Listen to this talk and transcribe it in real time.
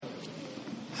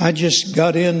I just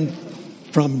got in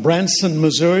from Branson,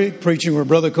 Missouri, preaching with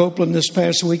Brother Copeland this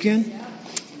past weekend.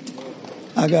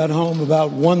 I got home about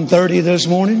 1:30 this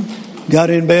morning. Got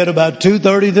in bed about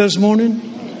 2:30 this morning.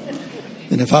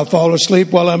 And if I fall asleep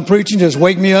while I'm preaching, just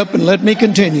wake me up and let me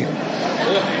continue.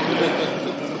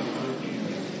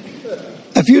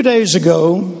 A few days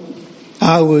ago,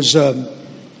 I was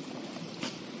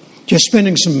just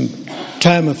spending some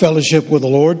time of fellowship with the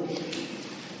Lord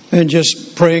and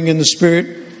just praying in the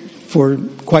Spirit for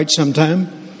quite some time.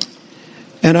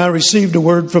 And I received a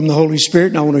word from the Holy Spirit,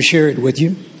 and I want to share it with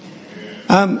you.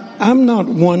 I'm not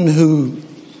one who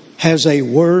has a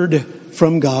word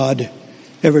from God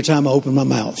every time I open my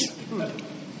mouth.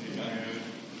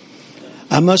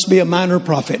 I must be a minor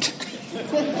prophet.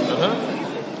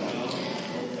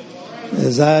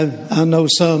 As I know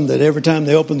some that every time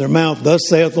they open their mouth, thus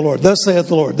saith the Lord, thus saith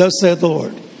the Lord, thus saith the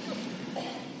Lord.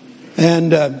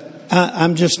 And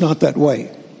I'm just not that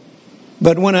way.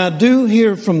 But when I do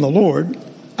hear from the Lord,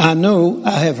 I know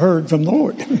I have heard from the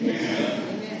Lord.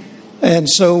 And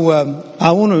so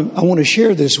I want to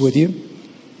share this with you.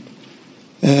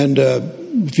 And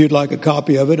if you'd like a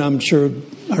copy of it, I'm sure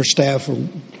our staff will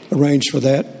arrange for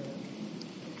that.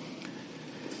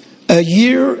 A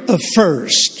year of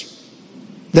first.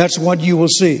 That's what you will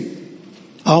see.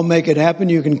 I'll make it happen.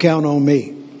 You can count on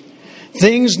me.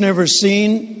 Things never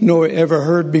seen nor ever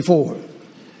heard before.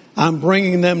 I'm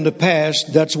bringing them to pass.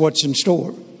 That's what's in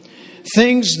store.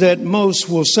 Things that most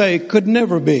will say could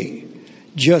never be.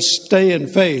 Just stay in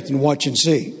faith and watch and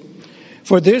see.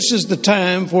 For this is the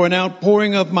time for an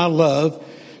outpouring of my love.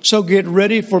 So get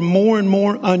ready for more and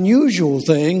more unusual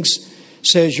things,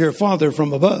 says your Father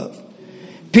from above.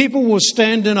 People will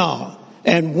stand in awe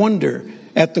and wonder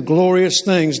at the glorious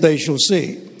things they shall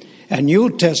see. And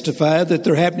you'll testify that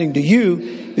they're happening to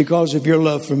you because of your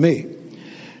love for me.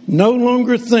 No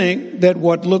longer think that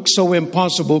what looks so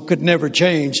impossible could never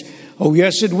change. Oh,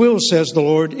 yes, it will, says the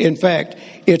Lord. In fact,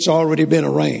 it's already been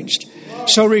arranged.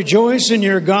 So rejoice in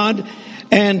your God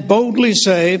and boldly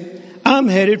say, I'm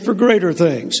headed for greater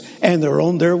things. And they're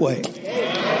on their way.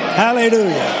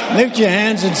 Hallelujah. Lift your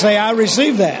hands and say, I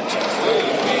receive that.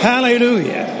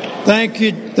 Hallelujah. Thank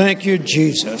you,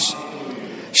 Jesus.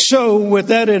 So with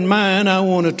that in mind, I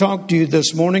want to talk to you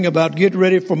this morning about get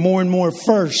ready for more and more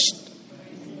first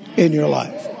in your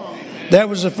life. That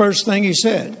was the first thing he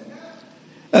said.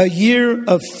 A year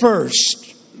of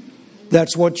first.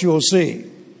 That's what you'll see.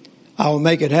 I will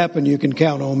make it happen. You can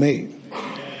count on me.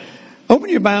 Open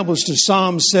your Bibles to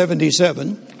Psalm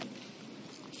 77.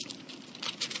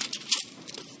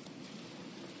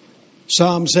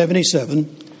 Psalm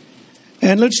 77.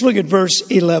 And let's look at verse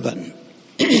 11.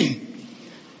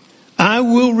 I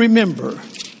will remember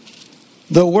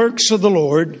the works of the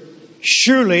Lord.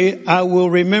 Surely I will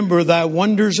remember thy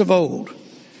wonders of old.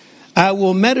 I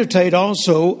will meditate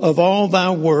also of all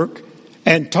thy work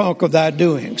and talk of thy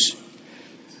doings.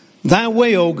 Thy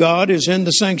way, O God, is in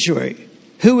the sanctuary.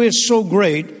 Who is so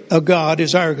great a God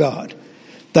is our God?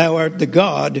 Thou art the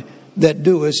God that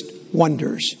doest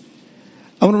wonders.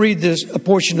 I want to read a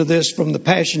portion of this from the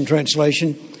Passion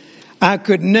Translation. I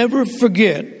could never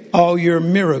forget all your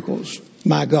miracles,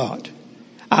 my God.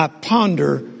 I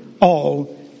ponder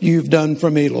all you've done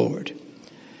for me, Lord.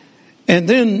 And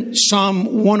then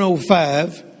Psalm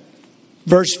 105,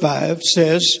 verse 5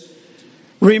 says,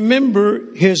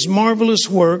 remember his marvelous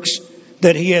works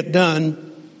that he had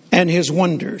done and his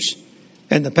wonders.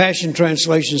 And the Passion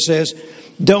Translation says,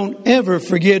 don't ever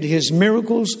forget his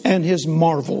miracles and his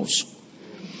marvels.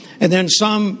 And then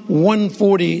Psalm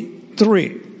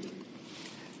 143,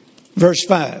 verse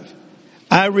 5.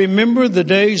 I remember the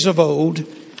days of old.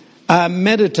 I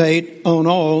meditate on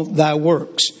all thy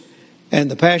works. And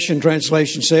the Passion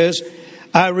Translation says,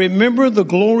 I remember the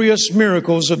glorious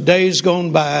miracles of days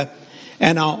gone by,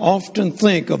 and I often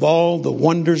think of all the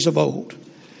wonders of old.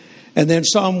 And then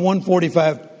Psalm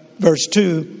 145, verse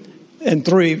 2 and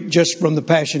 3, just from the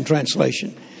Passion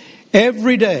Translation.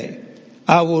 Every day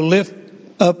I will lift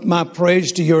up my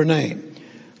praise to your name.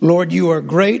 Lord, you are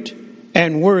great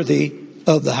and worthy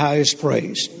of the highest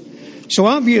praise. So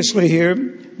obviously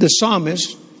here, the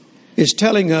psalmist is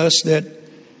telling us that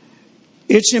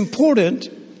it's important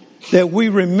that we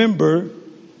remember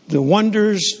the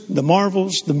wonders, the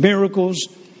marvels, the miracles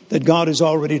that God has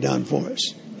already done for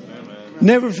us. Amen.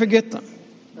 Never forget them.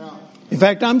 In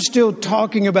fact, I'm still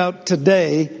talking about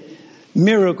today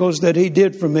miracles that he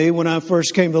did for me when I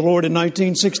first came to the Lord in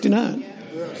 1969.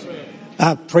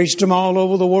 I've preached them all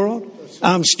over the world.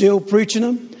 I'm still preaching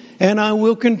them, and I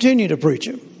will continue to preach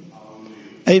them.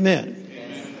 Amen.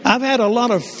 I've had a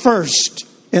lot of firsts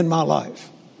in my life.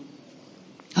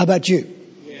 How about you?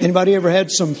 Anybody ever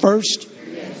had some first?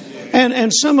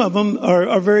 And some of them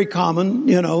are very common,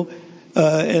 you know,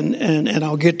 and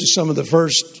I'll get to some of the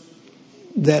first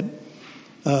that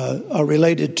are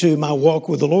related to my walk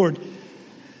with the Lord.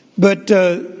 But,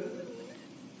 well,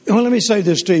 let me say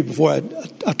this to you before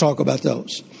I talk about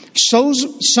those. So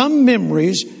some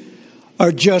memories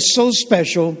are just so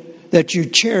special that you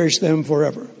cherish them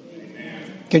forever.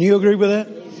 Can you agree with that?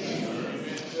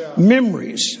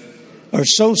 Memories are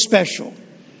so special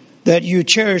that you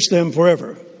cherish them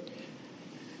forever.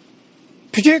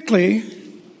 Particularly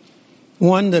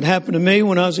one that happened to me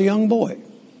when I was a young boy.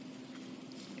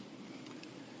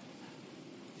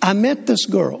 I met this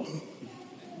girl.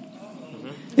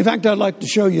 In fact, I'd like to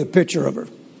show you a picture of her.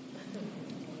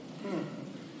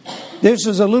 This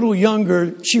is a little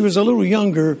younger. She was a little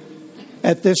younger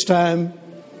at this time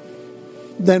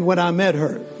than when I met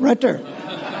her. Right there.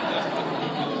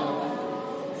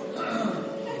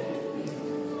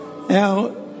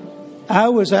 Now, I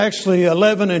was actually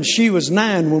 11 and she was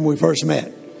 9 when we first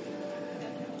met.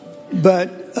 But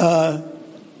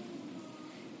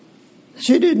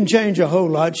she didn't change a whole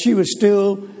lot. She was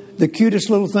still the cutest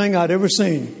little thing I'd ever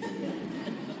seen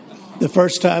the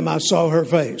first time I saw her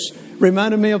face.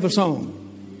 Reminded me of a song.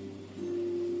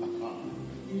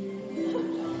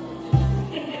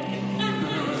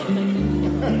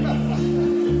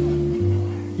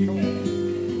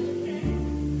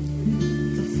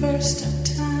 The first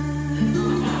time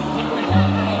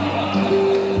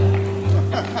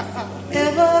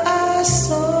ever I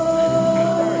saw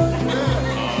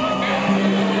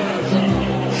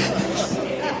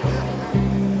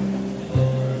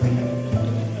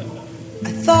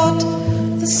thought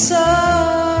the sun.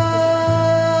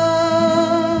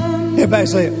 Everybody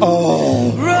say,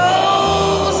 oh.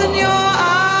 Rose in your eyes.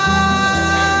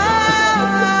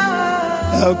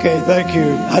 Okay, thank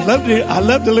you. I'd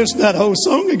love to listen to that whole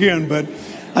song again, but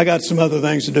I got some other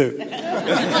things to do.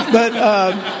 But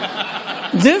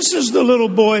this is the little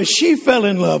boy she fell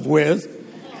in love with,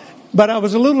 but I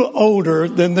was a little older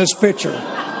than this picture.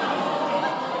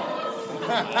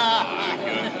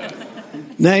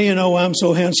 Now you know why I'm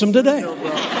so handsome today.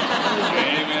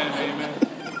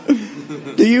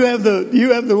 Do you have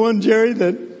the one, Jerry,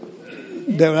 that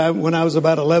when I was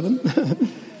about 11?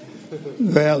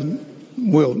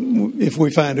 Well, if we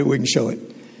find it, we can show it.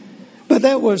 But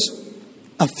that was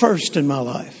a first in my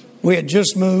life. We had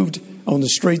just moved on the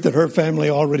street that her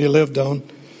family already lived on.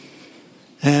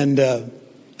 And I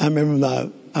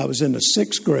remember I was in the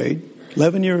 6th grade,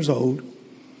 11 years old.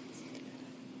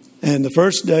 And the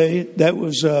first day, that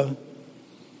was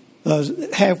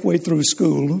halfway through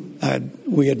school.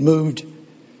 We had moved,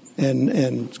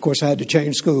 and of course I had to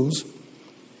change schools.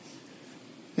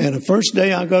 And the first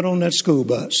day I got on that school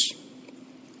bus,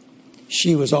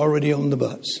 she was already on the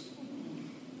bus.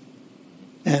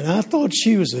 And I thought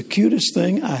she was the cutest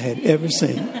thing I had ever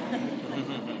seen.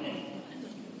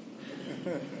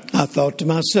 I thought to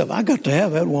myself, I got to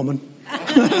have that woman.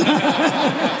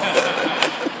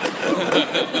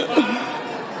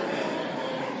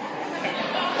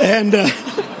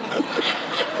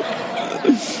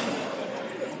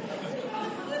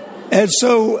 And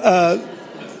so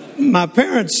my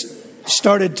parents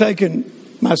started taking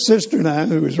my sister and I,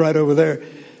 who was right over there,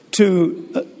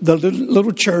 to the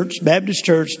little church, Baptist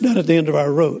church, down at the end of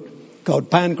our road, called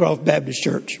Pinecroft Baptist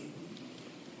Church.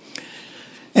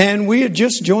 And we had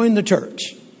just joined the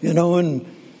church, you know, and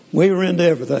we were into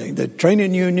everything, the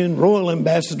training union, royal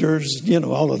ambassadors, you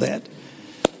know, all of that.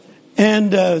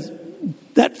 And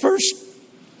that first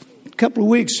couple of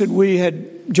weeks that we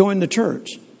had joined the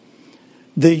church,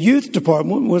 the youth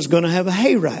department was going to have a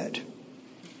hayride.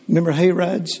 Remember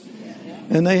hayrides?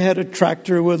 And they had a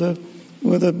tractor with a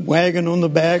wagon on the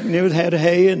back, and it had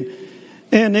hay,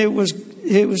 and it was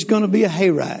going to be a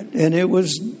hayride, and it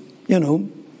was, you know,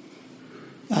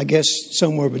 I guess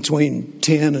somewhere between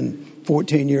 10 and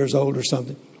 14 years old or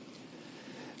something.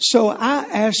 So I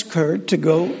asked her to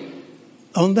go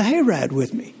on the hayride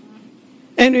with me.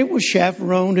 And it was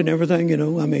chaperoned and everything, you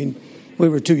know. I mean, we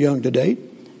were too young to date.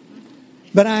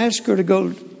 But I asked her to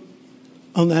go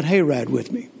on that hayride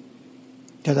with me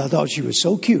because I thought she was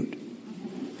so cute.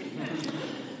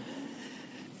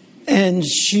 And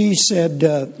she said,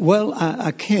 well,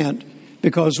 I can't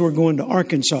because we're going to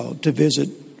Arkansas to visit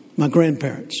my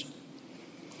grandparents.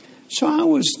 So I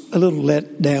was a little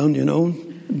let down, you know,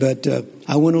 but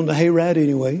I went on the hayride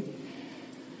anyway.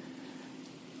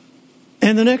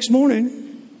 And the next morning,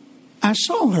 I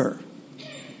saw her.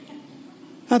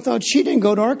 I thought she didn't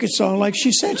go to Arkansas like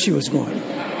she said she was going.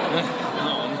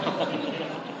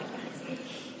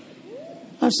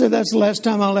 I said, that's the last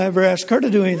time I'll ever ask her to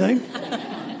do anything.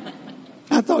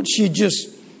 I thought thought she just,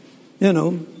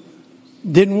 didn't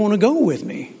want to go with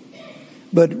me.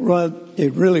 But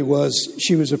it really was,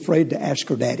 she was afraid to ask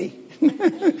her daddy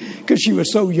because she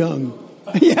was so young.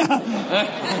 Yeah.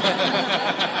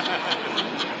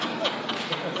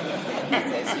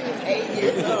 She was 8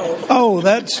 years old. Oh,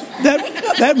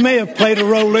 that may have played a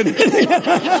role in it.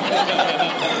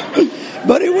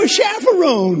 But it was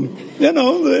chaperone,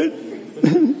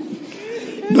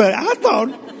 But I thought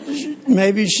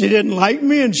maybe she didn't like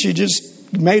me and she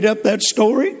just made up that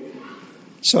story.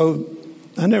 So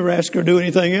I never asked her to do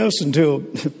anything else until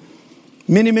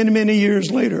many, many, many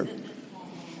years later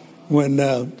when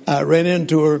I ran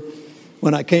into her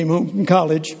when I came home from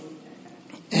college.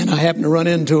 And I happened to run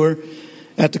into her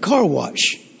at the car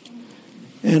wash.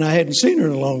 And I hadn't seen her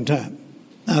in a long time.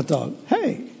 I thought,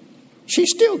 hey,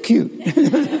 she's still cute.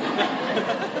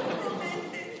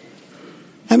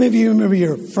 How many of you remember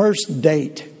your first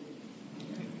date?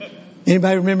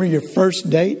 Anybody remember your first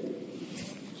date?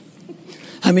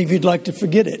 How many of you'd like to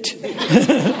forget it?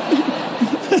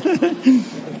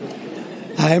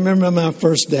 I remember my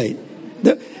first date.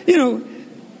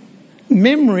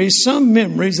 Memories, some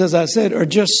memories, as I said, are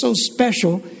just so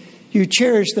special, you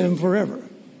cherish them forever.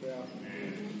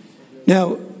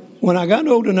 Now, when I got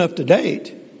old enough to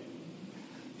date,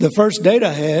 the first date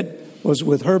I had was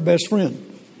with her best friend.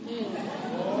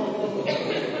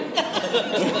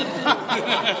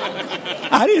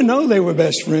 I didn't know they were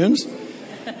best friends,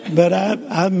 but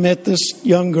I met this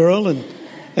young girl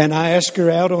and I asked her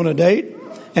out on a date,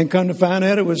 and come to find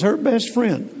out it was her best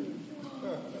friend.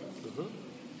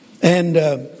 And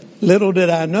little did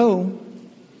I know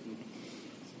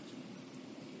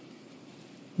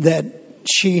that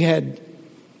she had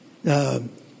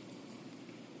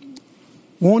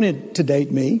wanted to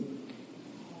date me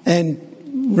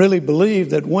and really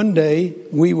believed that one day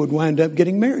we would wind up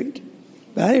getting married.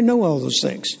 But I didn't know all those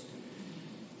things.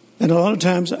 And a lot of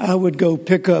times I would go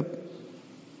pick up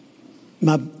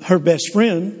her best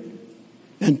friend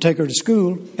and take her to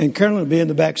school, and Carolyn would be in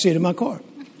the back seat of my car.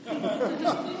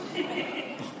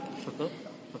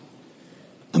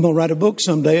 I'm going to write a book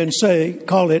someday and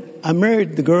call it, I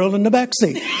Married the Girl in the Back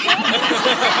Seat.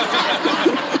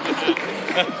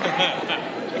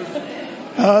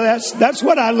 That's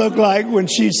what I looked like when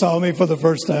she saw me for the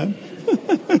first time.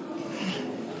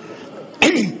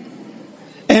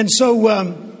 And so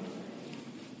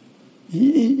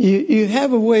you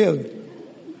have a way of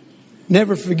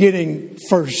never forgetting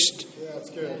first. Yeah, that's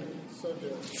good. So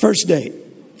good. First date.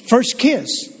 First kiss.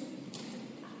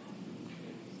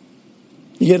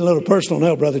 You're getting a little personal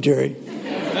now, Brother Jerry.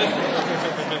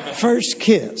 First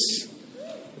kiss.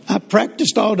 I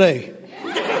practiced all day.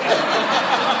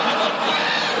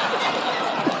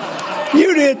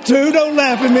 You did too. Don't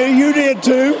laugh at me. You did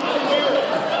too.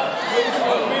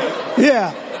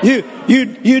 Yeah.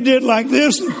 You did like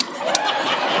this.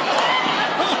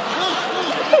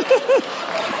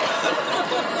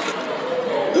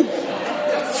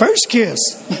 First kiss.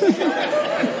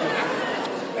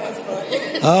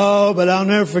 Oh, but I'll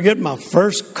never forget my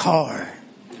first car.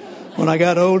 When I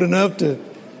got old enough to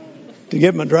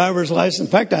get my driver's license.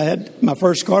 In fact, I had my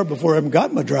first car before I even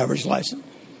got my driver's license.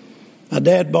 My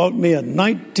dad bought me a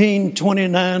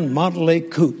 1929 Model A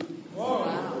coupe.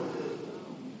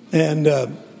 And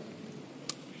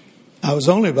I was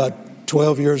only about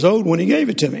 12 years old when he gave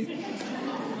it to me.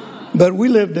 But we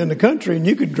lived in the country, and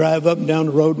you could drive up and down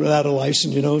the road without a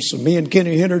license, So me and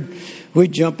Kenny Hennard,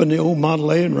 we'd jump in the old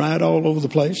Model A and ride all over the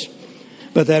place.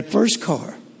 But that first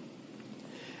car.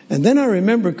 And then I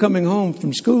remember coming home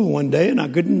from school one day, and I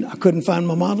couldn't find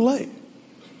my Model A.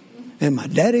 And my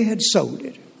daddy had sold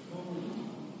it.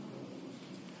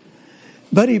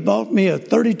 But he bought me a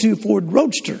 32 Ford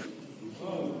Roadster.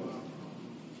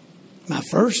 My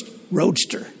first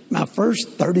Roadster. My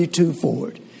first 32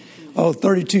 Ford. Oh,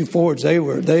 32 Fords, they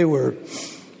were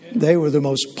the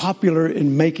most popular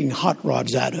in making hot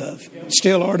rods out of.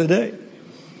 Still are today.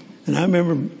 And I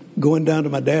remember going down to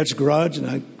my dad's garage, and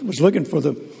I was looking for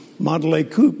the Model A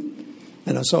coupe,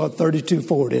 and I saw a 32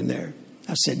 Ford in there.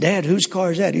 I said, Dad, whose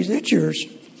car is that? He said, it's yours.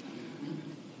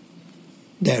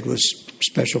 Dad was a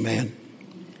special man.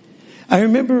 I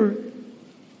remember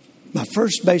my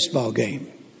first baseball game.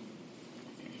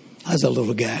 I was a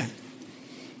little guy.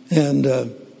 And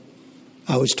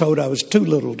I was told I was too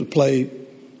little to play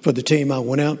for the team I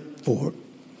went out for.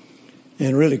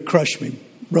 And really crushed me,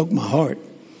 broke my heart.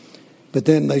 But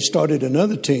then they started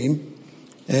another team,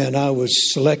 and I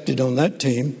was selected on that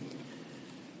team.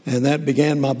 And that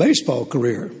began my baseball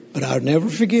career. But I'll never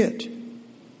forget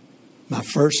my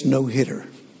first no-hitter.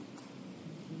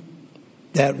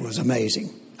 That was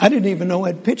amazing. I didn't even know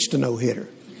I'd pitched a no-hitter.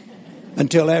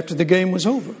 until after the game was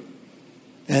over.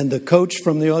 And the coach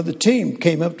from the other team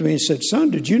came up to me and said, "Son,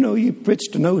 did you know you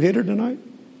pitched a no-hitter tonight?"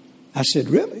 I said,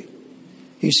 "Really?"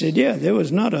 He said, "Yeah, there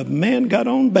was not a man got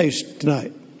on base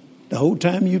tonight the whole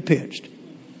time you pitched."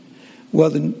 Well,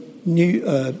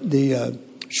 the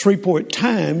Shreveport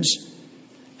Times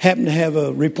happened to have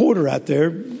a reporter out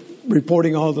there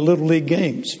reporting all the Little League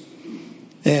games.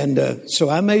 And so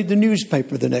I made the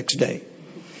newspaper the next day.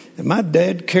 And my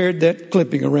dad carried that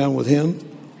clipping around with him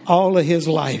all of his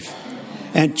life.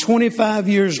 And 25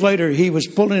 years later, he was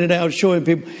pulling it out, showing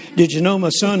people, "Did you know my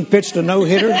son pitched a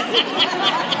no-hitter?"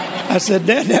 I said,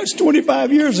 "Dad, that's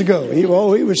 25 years ago." He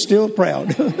was still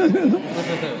proud.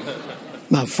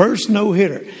 My first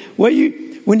no-hitter. Well,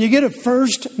 when you get a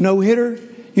first no-hitter,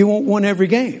 you want one every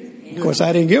game. Of course,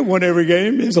 I didn't get one every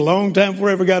game. It was a long time before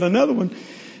I ever got another one.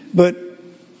 But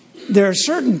there are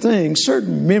certain things,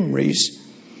 certain memories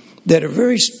that are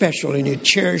very special, and you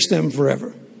cherish them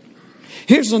forever.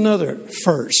 Here's another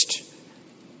first.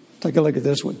 Take a look at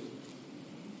this one.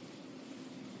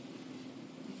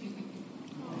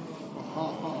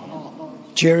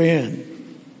 Jerry Ann.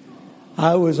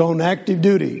 I was on active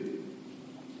duty.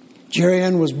 Jerry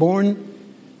Ann was born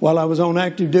while I was on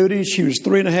active duty. She was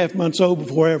 3.5 months old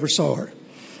before I ever saw her.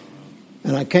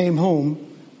 And I came home.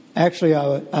 Actually,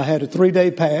 I had a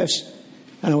 3-day pass,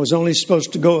 and I was only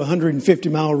supposed to go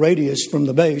 150-mile radius from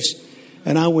the base.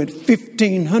 And I went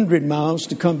 1,500 miles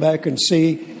to come back and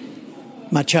see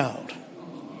my child.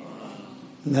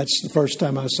 And that's the first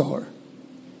time I saw her.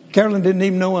 Carolyn didn't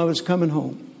even know I was coming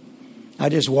home. I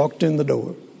just walked in the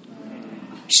door.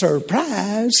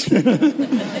 Surprise,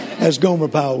 as Gomer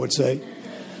Powell would say.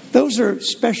 Those are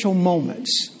special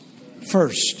moments.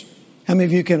 First. How many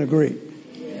of you can agree?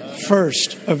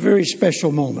 First, are very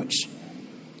special moments.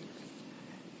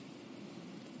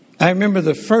 I remember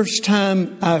the first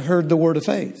time I heard the word of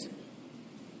faith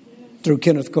through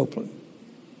Kenneth Copeland.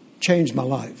 Changed my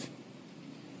life.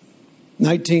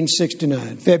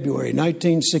 1969, February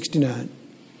 1969.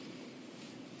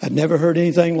 I'd never heard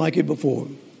anything like it before.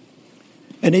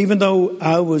 And even though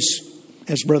I was,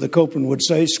 as Brother Copeland would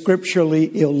say,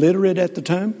 scripturally illiterate at the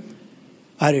time,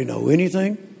 I didn't know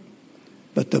anything.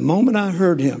 But the moment I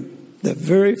heard him, the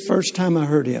very first time I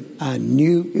heard him, I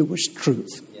knew it was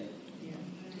truth.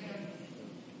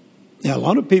 Now, a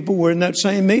lot of people were in that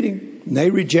same meeting, and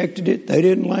they rejected it. They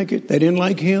didn't like it. They didn't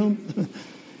like him.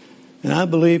 And I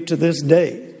believe to this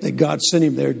day that God sent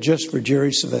him there just for Jerry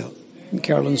Savelle and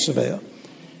Carolyn Savelle.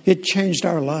 It changed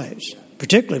our lives,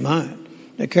 particularly mine.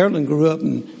 Now, Carolyn grew up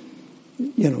in,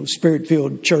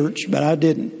 Spirit-filled church, but I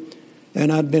didn't.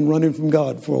 And I'd been running from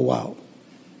God for a while.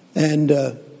 And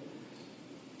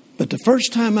but the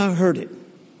first time I heard it,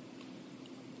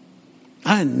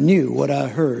 I knew what I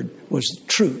heard was the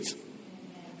truth.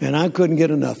 And I couldn't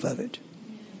get enough of it.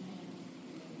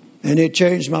 And it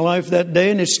changed my life that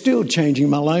day, and it's still changing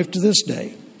my life to this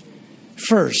day.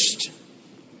 First,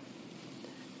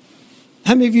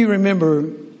 how many of you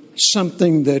remember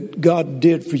something that God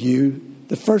did for you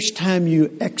the first time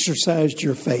you exercised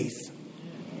your faith?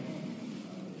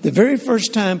 The very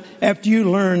first time after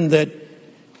you learned that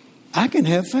I can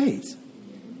have faith.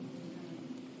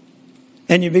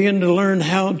 And you begin to learn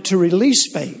how to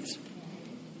release faith.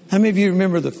 How many of you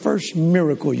remember the first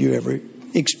miracle you ever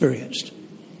experienced?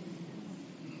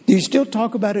 Do you still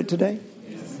talk about it today?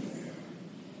 Yes.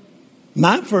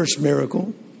 My first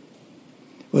miracle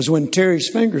was when Terry's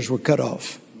fingers were cut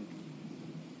off.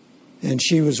 And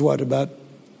she was about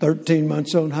 13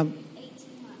 months old?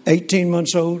 18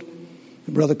 months old.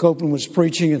 Brother Copeland was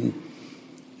preaching,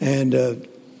 and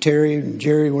Terry and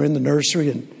Jerry were in the nursery,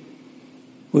 and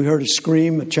we heard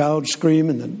a child scream,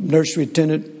 and the nursery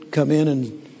attendant come in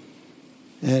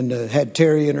and had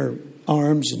Terry in her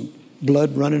arms and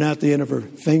blood running out the end of her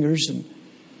fingers. And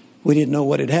we didn't know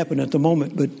what had happened at the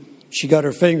moment, but she got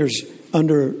her fingers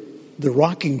under the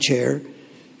rocking chair,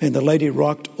 and the lady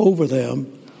rocked over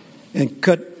them and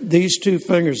cut these 2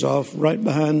 fingers off right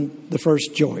behind the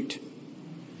first joint.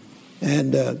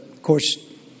 And, of course,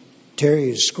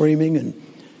 Terry is screaming,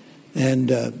 and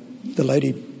the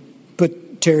lady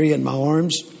put Terry in my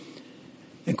arms.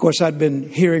 And, of course, I'd been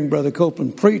hearing Brother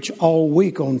Copeland preach all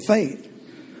week on faith.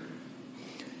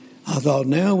 I thought,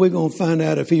 now we're going to find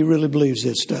out if he really believes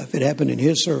this stuff. It happened in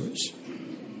his service.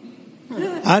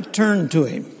 I turned to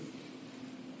him,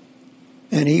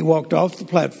 and he walked off the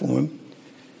platform,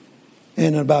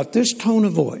 and about this tone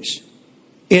of voice,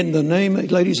 in the name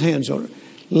of, laid his hands on her,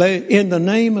 in the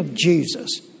name of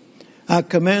Jesus, I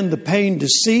command the pain to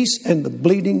cease and the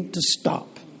bleeding to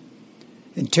stop.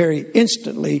 And Terry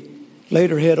instantly laid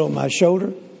her head on my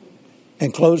shoulder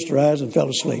and closed her eyes and fell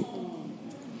asleep.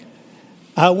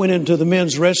 I went into the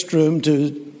men's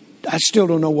restroom I still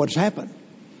don't know what's happened,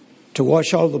 to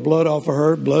wash all the blood off of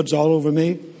her. Blood's all over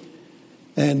me.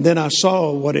 And then I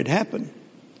saw what had happened.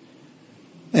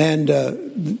 And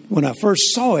when I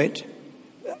first saw it,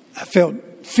 I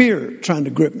felt fear trying to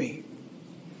grip me.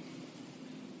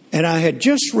 And I had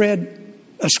just read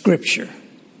a scripture,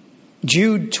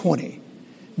 Jude 20,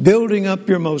 building up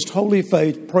your most holy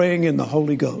faith, praying in the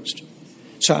Holy Ghost.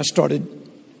 So I started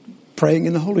praying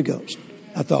in the Holy Ghost.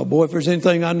 I thought, boy, if there's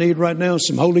anything I need right now,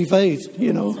 some holy faith,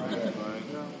 you know.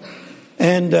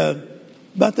 And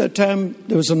about that time,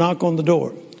 there was a knock on the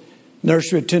door.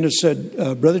 Nursery attendant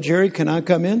said, Brother Jerry, can I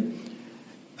come in?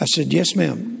 I said, yes,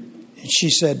 ma'am. And she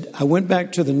said, I went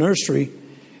back to the nursery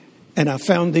and I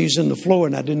found these in the floor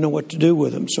and I didn't know what to do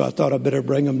with them. So I thought I better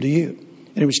bring them to you.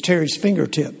 And it was Terry's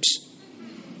fingertips.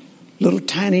 Little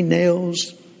tiny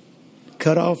nails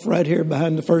cut off right here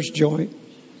behind the first joint.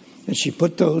 And she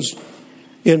put those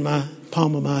in my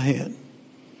palm of my hand.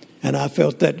 And I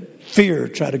felt that fear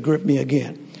try to grip me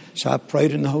again. So I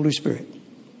prayed in the Holy Spirit.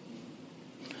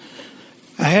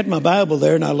 I had my Bible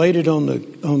there and I laid it on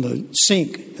the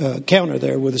sink counter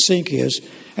there where the sink is,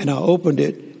 and I opened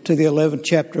it to the 11th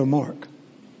chapter of Mark,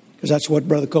 because that's what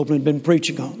Brother Copeland had been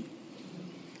preaching on.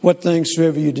 What things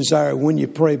soever you desire, when you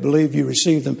pray, believe you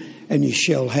receive them, and you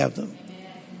shall have them.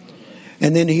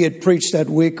 And then he had preached that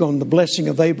week on the blessing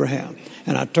of Abraham,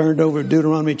 and I turned over to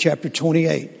Deuteronomy chapter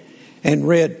 28 and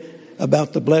read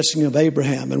about the blessing of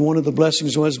Abraham. And one of the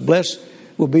blessings was, blessed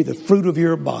will be the fruit of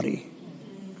your body.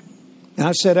 And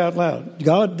I said out loud,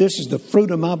 God, this is the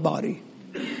fruit of my body.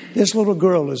 This little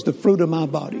girl is the fruit of my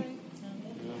body.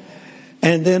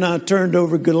 And then I turned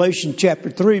over Galatians chapter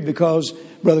 3, because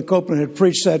Brother Copeland had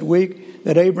preached that week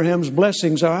that Abraham's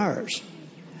blessings are ours.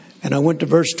 And I went to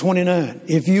verse 29.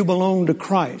 If you belong to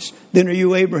Christ, then are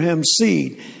you Abraham's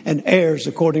seed and heirs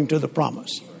according to the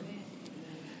promise.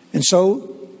 And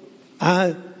so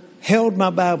I held my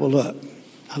Bible up.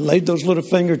 I laid those little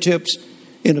fingertips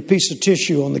in a piece of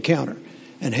tissue on the counter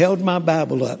and held my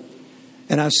Bible up.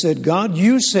 And I said, God,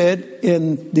 you said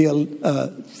in the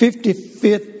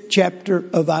 55th chapter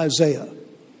of Isaiah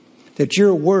that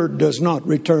your word does not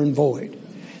return void,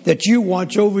 that you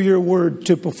watch over your word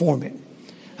to perform it.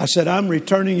 I said, I'm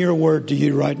returning your word to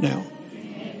you right now.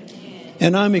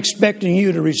 And I'm expecting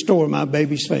you to restore my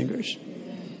baby's fingers.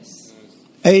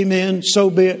 Amen. So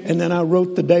be it. And then I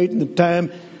wrote the date and the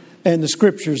time and the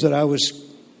scriptures that I was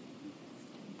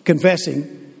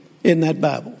confessing in that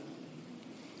Bible.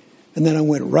 And then I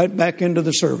went right back into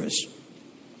the service.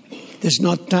 It's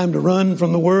not time to run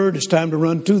from the Word. It's time to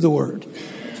run to the Word.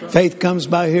 Faith comes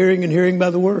by hearing, and hearing by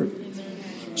the Word.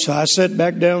 So I sat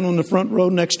back down on the front row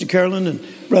next to Carolyn, and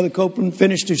Brother Copeland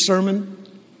finished his sermon.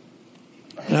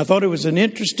 And I thought it was an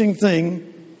interesting thing.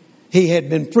 He had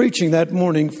been preaching that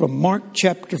morning from Mark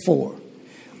chapter 4.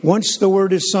 Once the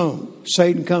Word is sown,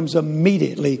 Satan comes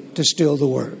immediately to steal the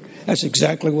Word. That's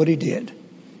exactly what he did.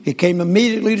 He came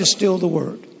immediately to steal the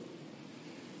Word.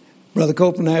 Brother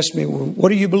Copeland asked me, well, what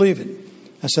do you believe in?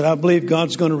 I said, I believe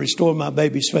God's going to restore my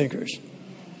baby's fingers.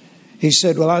 He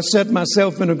said, well, I set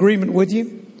myself in agreement with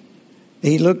you.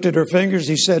 He looked at her fingers.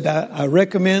 He said, I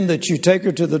recommend that you take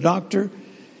her to the doctor.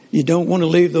 You don't want to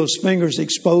leave those fingers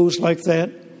exposed like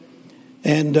that.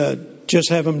 And just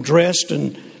have them dressed.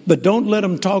 But don't let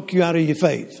them talk you out of your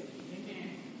faith.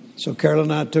 So Carol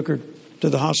and I took her to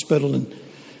the hospital.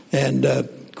 And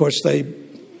of course, they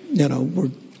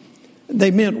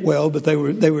meant well, but they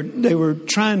were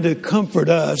trying to comfort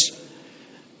us,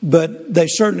 but they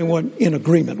certainly weren't in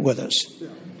agreement with us.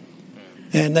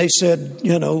 And they said,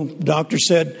 doctor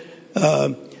said,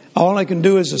 all I can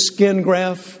do is a skin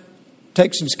graft,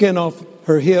 take some skin off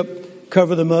her hip,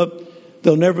 cover them up.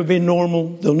 They'll never be normal.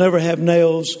 They'll never have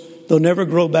nails. They'll never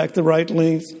grow back the right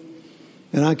length.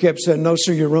 And I kept saying, no,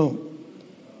 sir, you're wrong.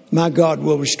 My God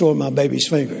will restore my baby's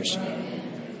fingers.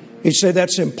 He said,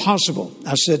 that's impossible.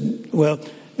 I said, well,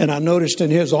 and I noticed in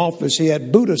his office he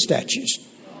had Buddha statues.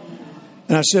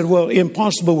 And I said, well,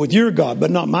 impossible with your God,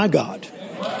 but not my God.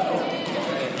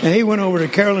 And he went over to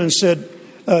Carolyn and said,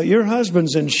 your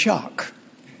husband's in shock.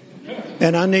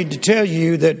 And I need to tell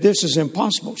you that this is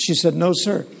impossible. She said, no,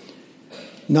 sir,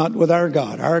 not with our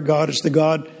God. Our God is the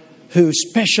God who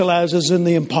specializes in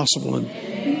the impossible.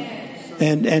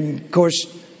 And of course,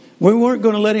 we weren't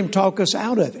going to let him talk us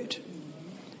out of it.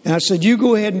 And I said, you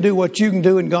go ahead and do what you can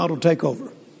do, and God will take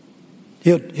over.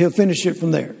 He'll finish it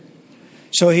from there.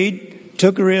 So he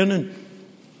took her in and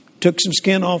took some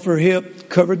skin off her hip,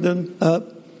 covered them up,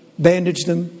 bandaged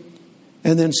them,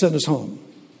 and then sent us home.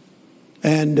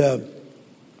 And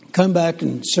come back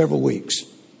in several weeks.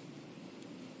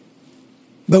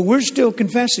 But we're still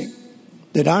confessing.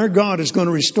 that our God is going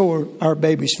to restore our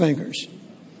baby's fingers.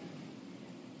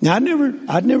 Now,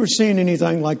 I'd never seen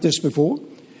anything like this before.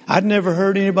 I'd never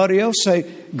heard anybody else say,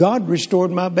 God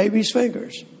restored my baby's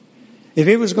fingers. If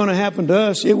it was going to happen to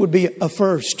us, it would be a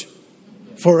first.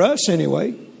 For us,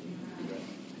 anyway.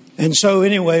 And so,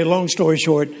 anyway, long story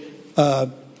short,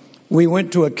 we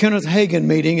went to a Kenneth Hagin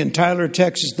meeting in Tyler,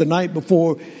 Texas, the night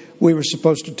before we were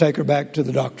supposed to take her back to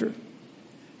the doctor.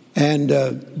 And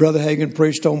Brother Hagin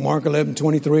preached on Mark 11,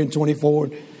 23 and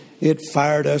 24. It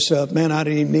fired us up. Man, I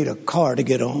didn't even need a car to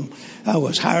get home. I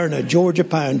was hiring a Georgia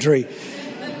pine tree.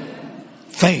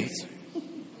 Faith.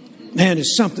 Man,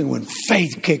 it's something when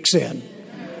faith kicks in.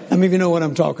 I mean, you know what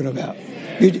I'm talking about.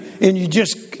 You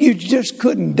just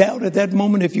couldn't doubt at that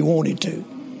moment if you wanted to.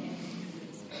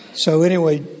 So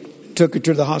anyway, took her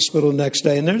to the hospital the next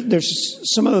day. And there's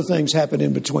some other things happened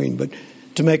in between. But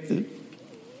to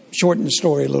shorten the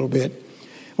story a little bit,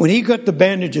 when he cut the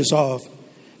bandages off,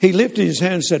 he lifted his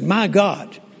hand and said, "My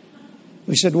God."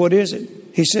 We said, "What is it?"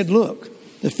 He said, "Look,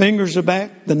 the fingers are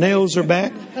back. The nails are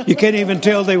back. You can't even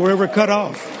tell they were ever cut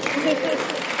off."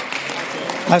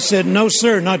 I said, "No,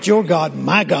 sir, not your God,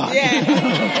 my God."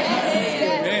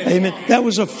 Yeah. Amen. That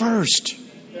was a first.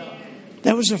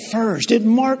 That was a first. It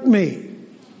marked me.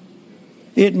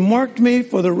 It marked me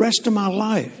for the rest of my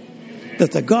life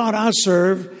that the God I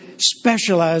serve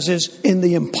specializes in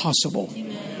the impossible.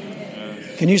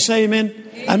 Can you say amen?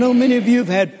 I know many of you have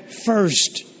had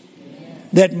first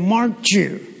that marked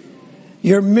you.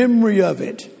 Your memory of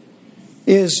it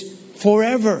is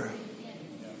forever.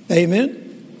 Amen.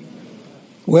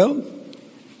 Well,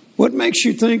 what makes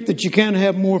you think that you can't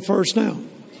have more first now?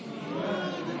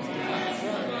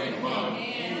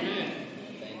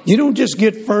 You don't just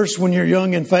get first when you're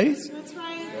young in faith. That's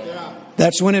right.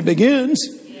 That's when it begins.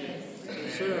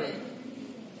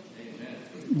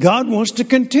 God wants to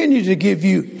continue to give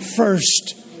you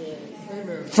first.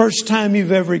 First time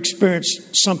you've ever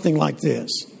experienced something like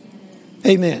this.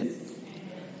 Amen.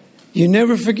 You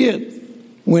never forget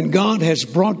when God has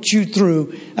brought you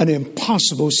through an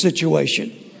impossible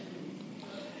situation.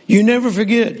 You never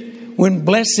forget when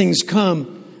blessings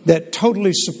come that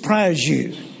totally surprise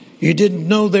you. You didn't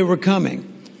know they were coming.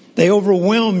 They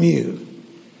overwhelm you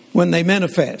when they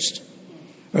manifest.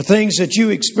 Or things that you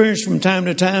experience from time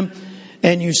to time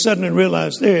and you suddenly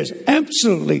realize there is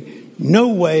absolutely no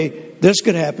way this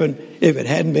could happen if it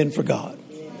hadn't been for God.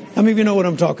 How many of you know what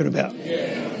I'm talking about?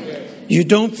 You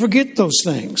don't forget those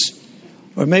things.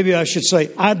 Or maybe I should say,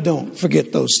 I don't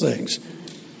forget those things.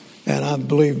 And I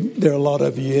believe there are a lot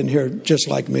of you in here just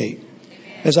like me.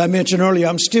 As I mentioned earlier,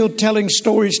 I'm still telling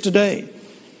stories today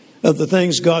of the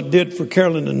things God did for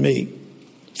Carolyn and me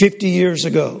 50 years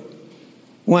ago.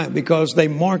 Why? Because they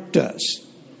marked us.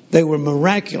 They were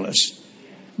miraculous.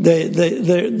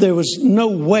 There was no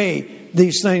way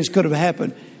these things could have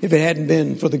happened if it hadn't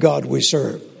been for the God we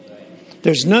serve.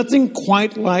 There's nothing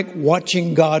quite like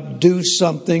watching God do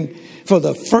something for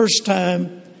the first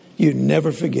time. You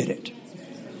never forget it.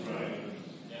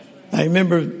 I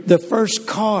remember the first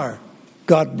car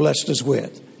God blessed us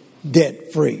with,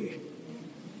 debt-free.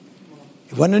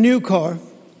 It wasn't a new car,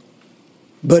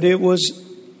 but it was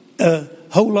a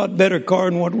whole lot better car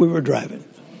than what we were driving.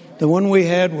 The one we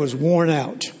had was worn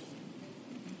out.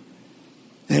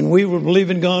 And we were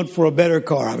believing God for a better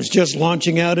car. I was just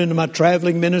launching out into my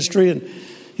traveling ministry. And,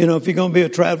 you know, if you're going to be a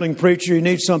traveling preacher, you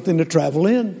need something to travel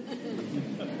in.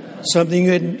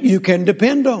 Something you can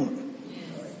depend on.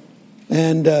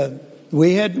 And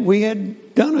we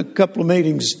had done a couple of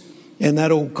meetings in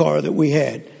that old car that we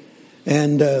had.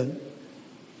 And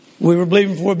we were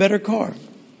believing for a better car.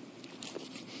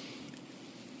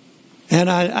 And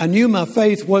I knew my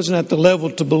faith wasn't at the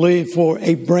level to believe for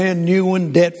a brand new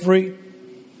one, debt-free.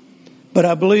 But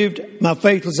I believed my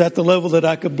faith was at the level that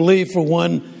I could believe for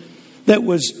one that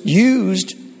was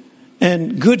used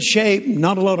and good shape,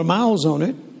 not a lot of miles on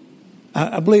it.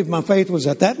 I believe my faith was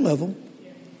at that level.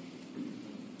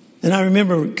 And I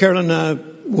remember Carolyn and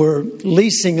I were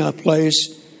leasing a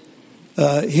place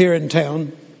here in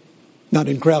town, not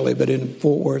in Crowley, but in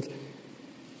Fort Worth.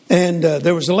 And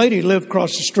there was a lady who lived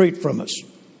across the street from us.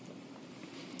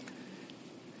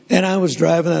 And I was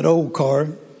driving that old car,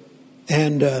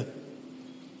 and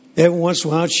every once in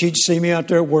a while she'd see me out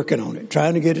there working on it,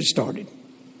 trying to get it started.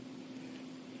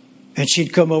 And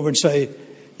she'd come over and say,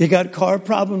 "You got car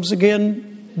problems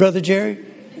again, Brother Jerry?"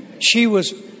 She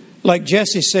was, like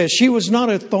Jesse says, she was not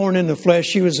a thorn in the flesh.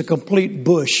 She was a complete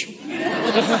bush.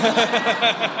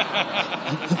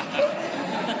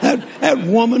 That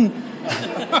woman,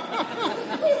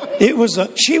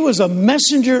 She was a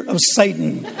messenger of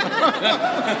Satan,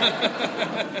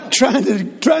 trying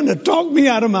to talk me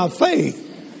out of my faith.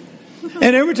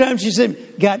 And every time she said,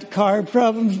 "Got car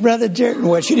problems, Brother Jerry?"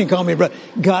 Well, she didn't call me brother.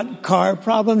 "Got car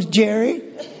problems, Jerry?"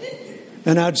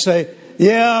 And I'd say,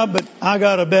 "Yeah, but I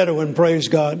got a better one, praise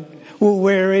God." "Well,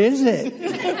 where is it?"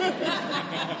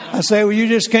 I say, "Well, you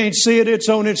just can't see it. It's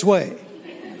on its way."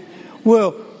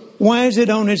 "Well, why is it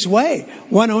on its way?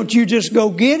 Why don't you just go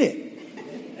get it?"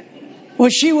 Well,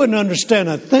 she wouldn't understand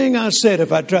a thing I said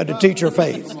if I tried to teach her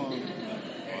faith.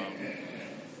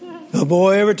 Oh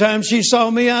boy, every time she saw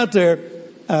me out there,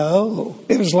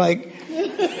 it was like,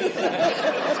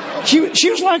 she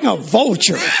was like a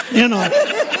vulture, you know.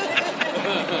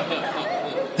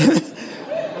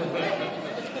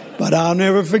 But I'll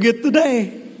never forget the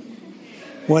day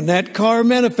when that car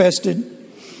manifested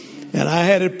and I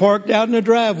had it parked out in the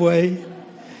driveway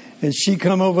and she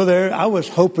come over there. I was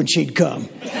hoping she'd come.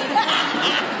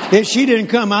 If she didn't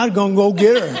come, I was going to go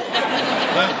get her.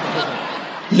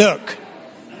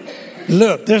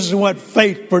 Look, this is what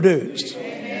faith produced.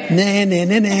 Nah, nah,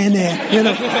 nah, nah, nah. You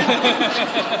know.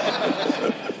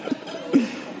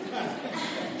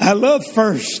 I love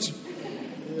first.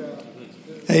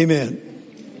 Amen.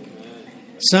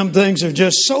 Some things are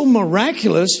just so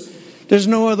miraculous, there's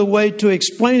no other way to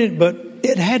explain it, but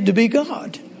it had to be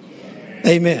God.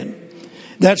 Amen.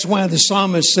 That's why the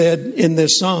psalmist said in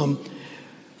this psalm,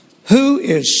 "Who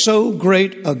is so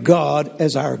great a God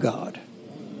as our God?"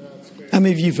 How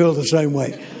many of you feel the same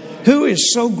way? Who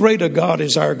is so great a God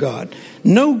as our God?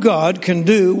 No God can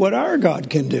do what our God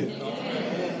can do.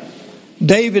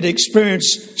 David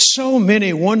experienced so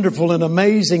many wonderful and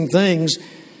amazing things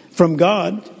from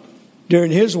God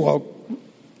during his walk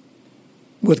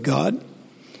with God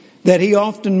that he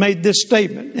often made this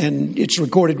statement, and it's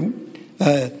recorded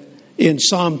in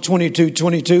Psalm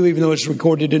 22:22, even though it's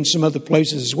recorded in some other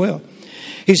places as well.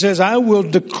 He says, "I will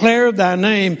declare thy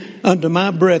name unto my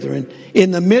brethren.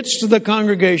 In the midst of the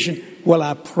congregation will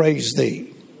I praise thee."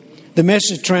 The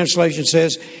Message translation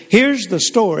says, "Here's the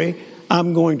story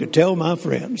I'm going to tell my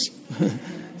friends."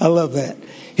 I love that.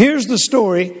 Here's the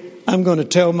story I'm going to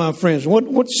tell my friends.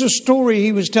 What's the story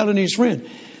he was telling his friend?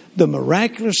 The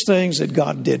miraculous things that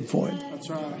God did for him. That's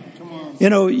right. Come on. You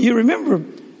know, you remember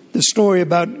the story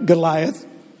about Goliath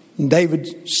and David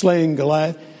slaying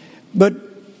Goliath. But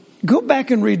go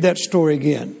back and read that story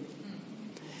again.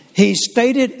 He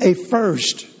stated a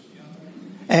first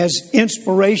as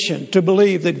inspiration to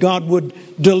believe that God would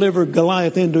deliver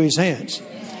Goliath into his hands.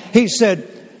 He said,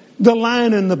 "The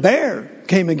lion and the bear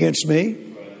came against me,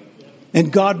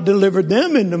 and God delivered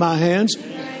them into my hands.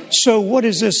 So what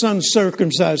is this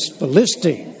uncircumcised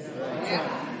Philistine?"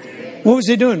 What was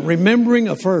he doing? Remembering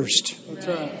a first. That's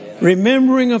right.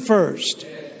 Remembering a first.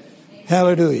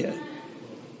 Hallelujah.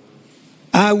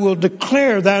 "I will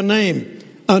declare thy name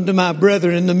unto my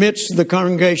brethren in the midst of the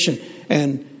congregation,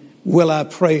 and will I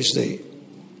praise thee."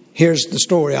 Here's the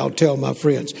story I'll tell my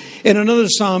friends. In another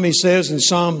psalm, he says in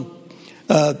Psalm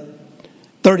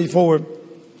 34,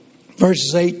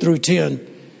 verses 8 through 10,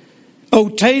 "O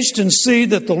taste and see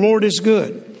that the Lord is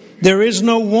good. There is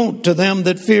no want to them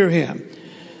that fear him.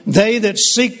 They that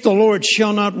seek the Lord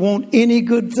shall not want any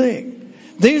good thing."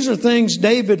 These are things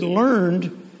David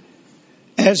learned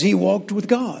as he walked with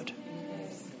God.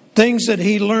 Things that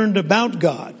he learned about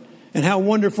God and how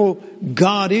wonderful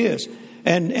God is.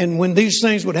 And when these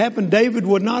things would happen, David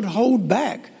would not hold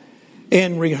back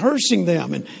in rehearsing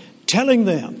them and telling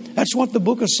them. That's what the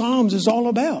book of Psalms is all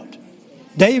about.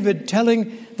 David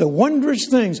telling the wondrous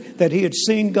things that he had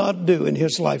seen God do in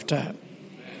his lifetime.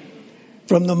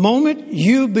 From the moment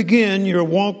you begin your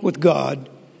walk with God,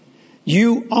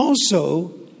 you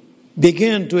also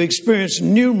begin to experience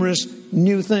numerous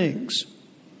new things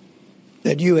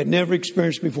that you had never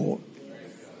experienced before.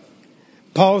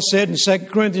 Paul said in 2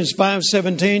 Corinthians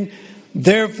 5:17,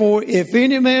 "Therefore, if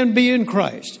any man be in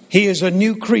Christ, he is a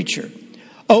new creature.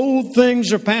 Old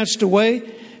things are passed away,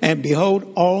 and behold,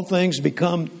 all things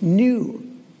become new."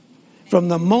 From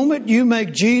the moment you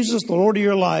make Jesus the Lord of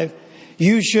your life,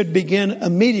 you should begin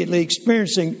immediately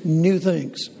experiencing new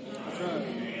things.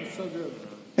 That's so good.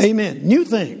 Amen. New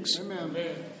things. Amen.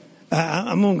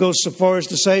 I'm going to go so far as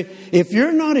to say, if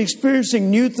you're not experiencing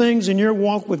new things in your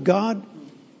walk with God,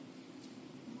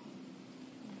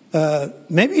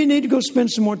 maybe you need to go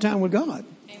spend some more time with God.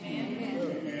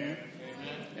 Amen.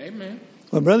 Amen.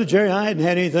 Well, Brother Jerry, I hadn't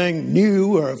had anything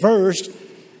new or first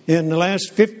in the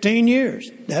last 15 years.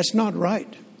 That's not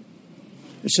right.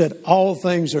 It said all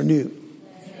things are new.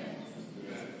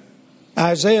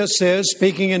 Isaiah says,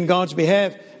 speaking in God's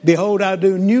behalf, "Behold, I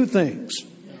do new things."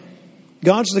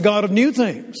 God's the God of new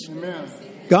things. Amen.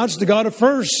 God's the God of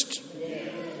first.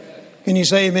 Can you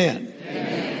say amen?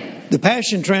 Amen. The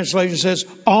Passion Translation says,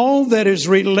 all that is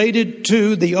related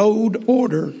to the old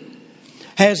order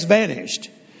has vanished.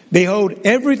 Behold,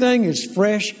 everything is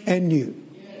fresh and new.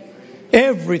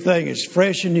 Everything is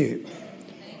fresh and new.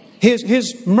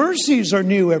 His mercies are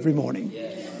new every morning.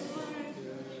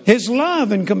 His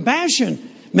love and compassion,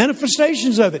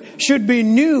 manifestations of it, should be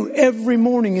new every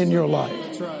morning in your life.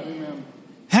 That's right. Amen.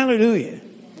 Hallelujah.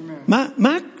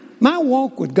 Amen. My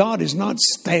walk with God is not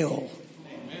stale.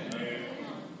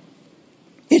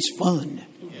 It's fun.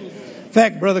 In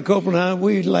fact, Brother Copeland and I,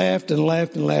 we laughed and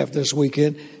laughed and laughed this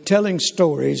weekend, telling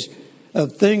stories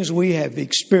of things we have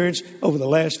experienced over the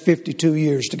last 52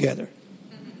 years together.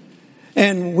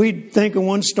 And we'd think of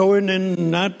one story, and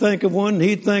then I'd think of one, and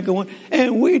he'd think of one.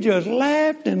 And we just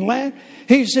laughed and laughed.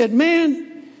 He said, man,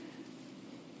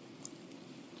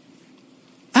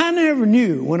 I never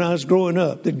knew when I was growing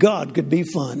up that God could be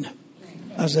fun.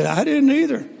 I said, I didn't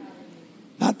either.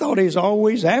 I thought He's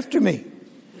always after me.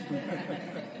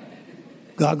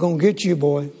 God gonna get you,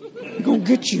 boy. He's gonna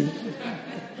get you.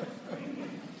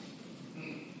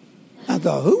 I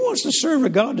thought, who wants to serve a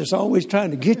God that's always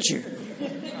trying to get you?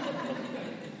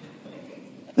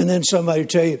 And then somebody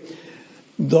tell you,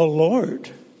 the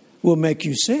Lord will make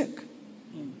you sick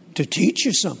to teach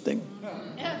you something.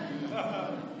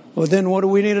 Well, then what do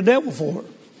we need a devil for?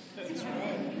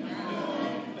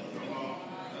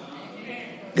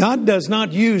 God does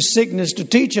not use sickness to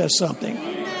teach us something.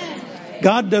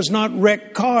 God does not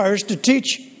wreck cars to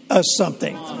teach us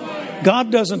something.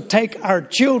 God doesn't take our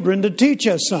children to teach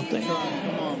us something.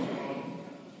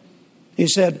 He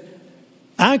said,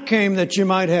 I came that you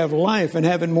might have life and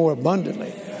have it more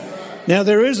abundantly. Now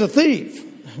there is a thief,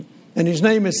 and his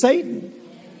name is Satan.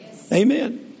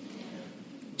 Amen.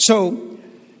 So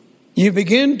you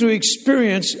begin to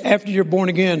experience, after you're born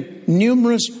again,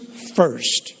 numerous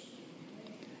firsts.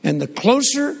 And the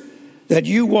closer that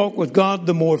you walk with God,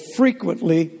 the more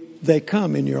frequently they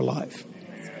come in your life.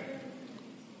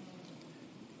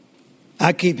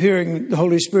 I keep hearing the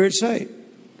Holy Spirit say,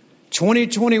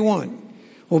 2021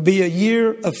 will be a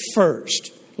year of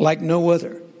first like no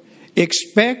other.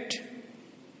 Expect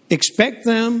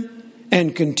them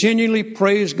and continually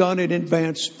praise God in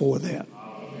advance for them.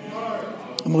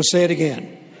 I'm going to say it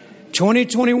again.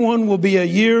 2021 will be a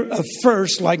year of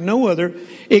first like no other.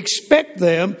 Expect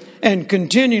them and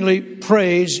continually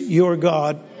praise your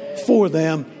God for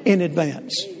them in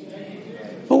advance.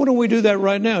 Well, why don't we do that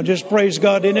right now? Just praise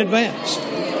God in advance.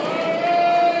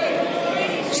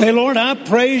 Say, Lord, I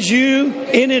praise you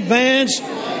in advance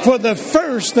for the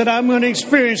first that I'm going to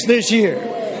experience this year.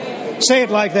 Say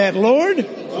it like that. Lord,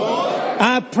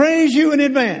 I praise you in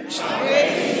advance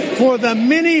for the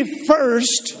many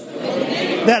first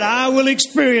that I will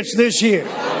experience this year.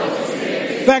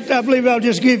 In fact, I believe I'll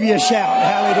just give you a shout.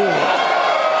 Hallelujah.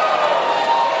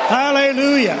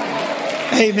 Hallelujah.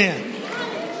 Amen.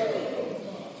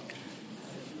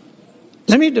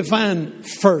 Let me define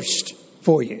first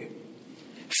for you.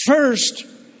 First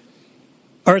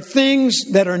are things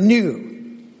that are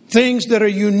new, things that are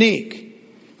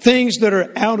unique, things that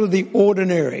are out of the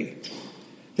ordinary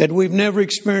that we've never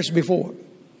experienced before.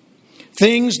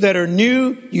 Things that are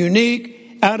new,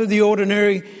 unique, out of the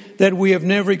ordinary that we have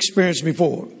never experienced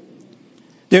before.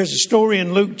 There's a story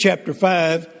in Luke chapter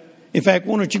 5. In fact,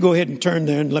 why don't you go ahead and turn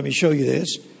there and let me show you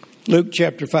this. Luke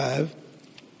chapter 5.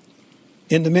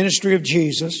 In the ministry of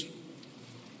Jesus.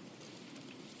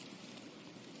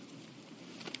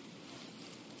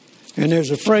 And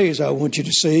there's a phrase I want you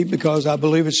to see, because I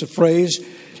believe it's a phrase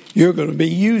you're going to be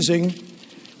using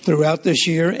throughout this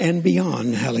year and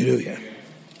beyond. Hallelujah.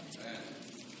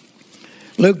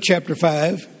 Luke chapter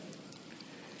 5.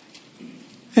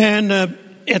 And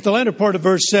at the latter part of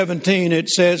verse 17, it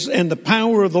says, and the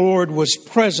power of the Lord was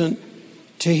present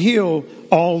to heal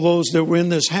all those that were in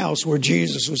this house where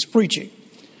Jesus was preaching.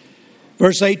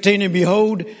 Verse 18, and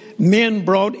behold, men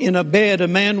brought in a bed a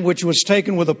man which was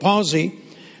taken with a palsy,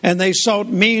 and they sought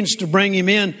means to bring him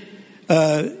in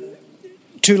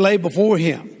to lay before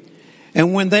him.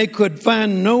 And when they could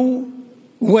find no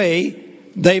way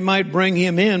they might bring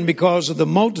him in because of the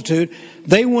multitude,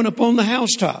 they went upon the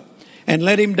housetop and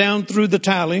let him down through the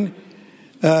tiling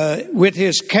with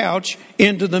his couch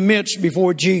into the midst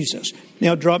before Jesus.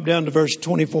 Now drop down to verse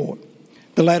 24,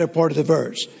 the latter part of the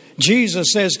verse.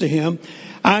 Jesus says to him,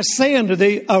 I say unto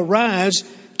thee, arise,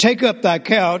 take up thy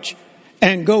couch,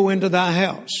 and go into thy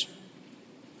house.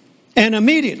 And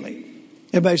immediately,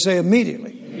 everybody say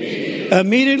immediately.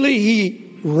 Immediately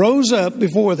he rose up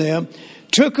before them,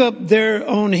 took up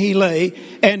thereon he lay,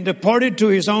 and departed to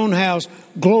his own house,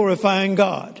 glorifying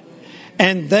God.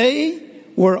 And they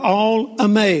were all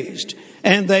amazed,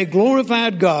 and they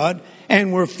glorified God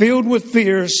and were filled with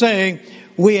fear, saying,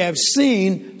 "We have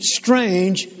seen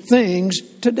strange things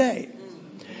today."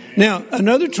 Now,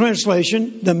 another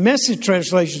translation, the Message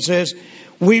translation says,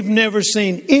 "We've never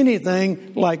seen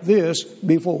anything like this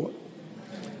before."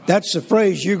 That's a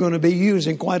phrase you're going to be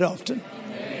using quite often.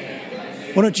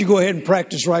 Why don't you go ahead and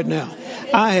practice right now?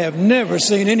 I have never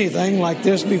seen anything like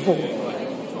this before.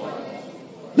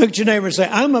 Look at your neighbor and say,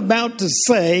 I'm about to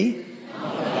say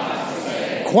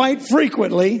quite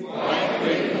frequently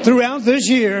throughout this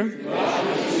year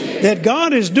that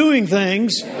God is doing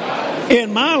things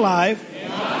in my life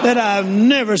that I've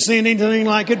never seen anything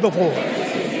like it before.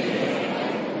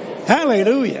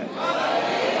 Hallelujah.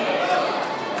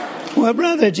 Well,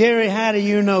 Brother Jerry, how do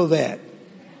you know that?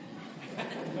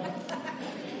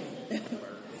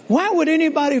 Why would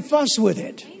anybody fuss with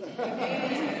it?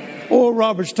 Oral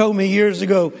Roberts told me years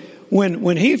ago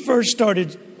when he first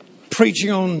started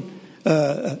preaching on,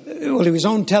 he was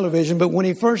on television, but when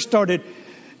he first started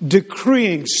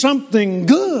decreeing something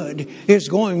good is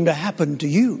going to happen to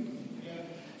you.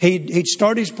 He'd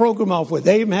start his program off with,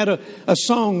 they even had a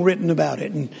song written about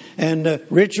it. And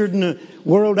Richard and the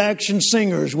World Action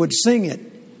Singers would sing it.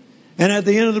 And at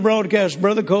the end of the broadcast,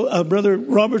 Brother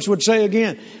Roberts would say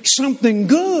again, something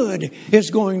good is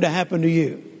going to happen to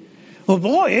you. Well,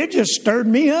 boy, it just stirred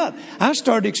me up. I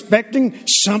started expecting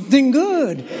something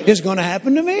good is going to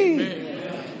happen to me.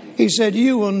 He said,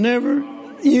 you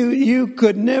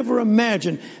could never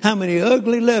imagine how many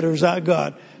ugly letters I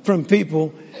got from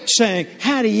people saying,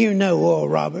 how do you know, Oral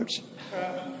Roberts?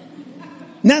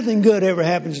 Nothing good ever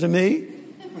happens to me.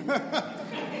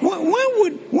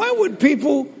 Why would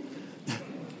people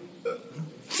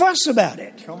fuss about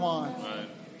it? Come on.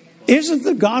 Isn't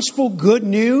the gospel good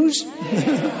news?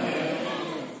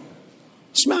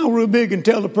 Smile real big and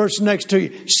tell the person next to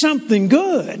you, something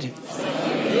good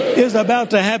is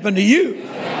about to happen to you.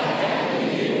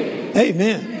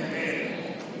 Amen.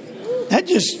 That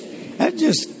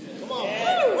just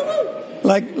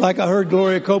like I heard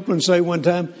Gloria Copeland say one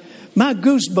time, my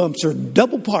goosebumps are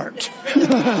double parked.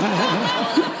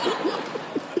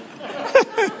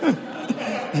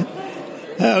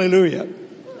 Hallelujah.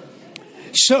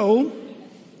 So,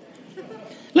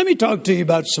 let me talk to you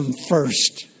about some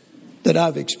first that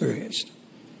I've experienced.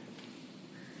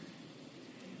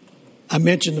 I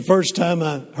mentioned the first time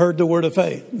I heard the word of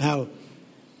faith, and how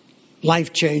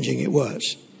life-changing it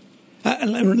was.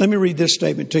 Let me read this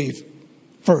statement to you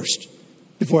first,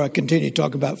 before I continue to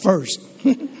talk about first.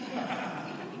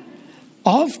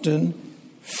 Often,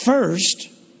 first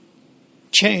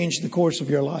change the course of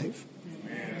your life.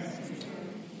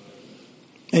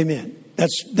 Amen.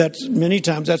 That's many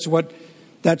times that's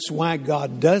why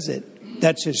God does it.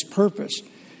 That's His purpose,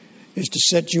 is to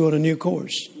set you on a new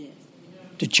course,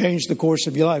 to change the course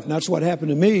of your life. And that's what happened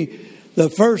to me the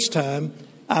first time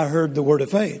I heard the word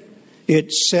of faith.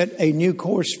 It set a new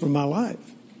course for my life.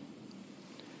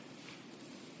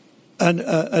 And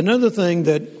another thing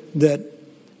that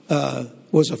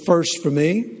was a first for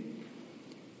me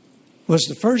was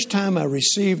the first time I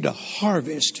received a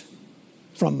harvest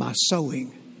from my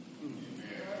sowing.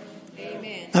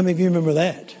 Amen. How many of you remember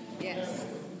that? Yes.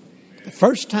 The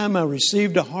first time I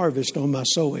received a harvest on my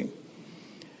sowing.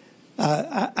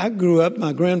 I grew up,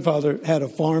 my grandfather had a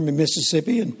farm in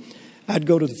Mississippi, and I'd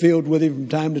go to the field with him from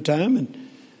time to time,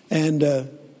 and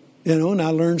I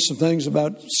learned some things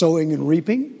about sowing and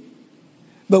reaping.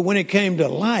 But when it came to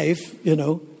life,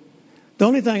 the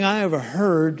only thing I ever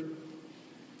heard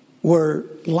where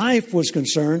life was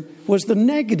concerned was the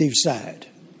negative side.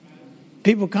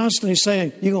 People constantly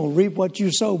saying, you're going to reap what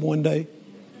you sow one day.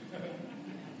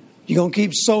 You're going to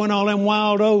keep sowing all them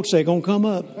wild oats, they're going to come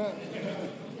up.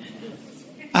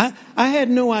 I had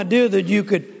no idea that you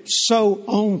could sow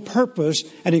on purpose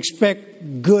and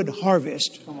expect good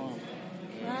harvest. Come on.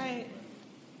 Right.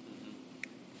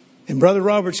 And Brother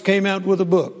Roberts came out with a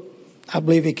book. I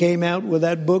believe he came out with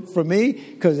that book for me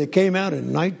because it came out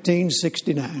in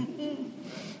 1969.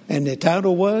 And the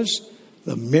title was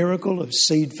The Miracle of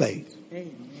Seed Faith.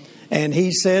 And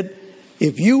he said,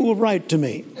 if you will write to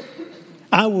me,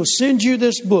 I will send you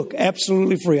this book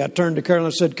absolutely free. I turned to Carolyn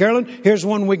and said, Carolyn, here's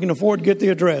one we can afford. Get the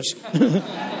address.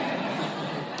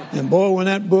 And boy, when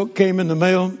that book came in the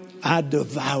mail, I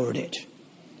devoured it.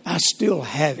 I still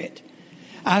have it.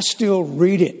 I still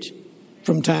read it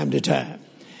from time to time.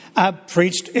 I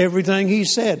preached everything he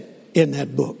said in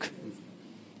that book.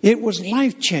 It was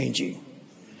life-changing.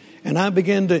 And I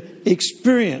began to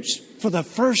experience for the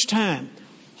first time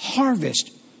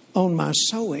harvest on my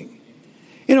sowing.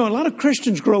 A lot of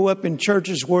Christians grow up in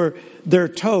churches where they're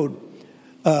told,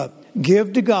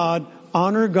 give to God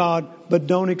honor God, but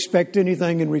don't expect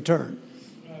anything in return.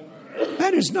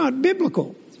 That is not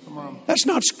biblical. That's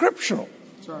not scriptural.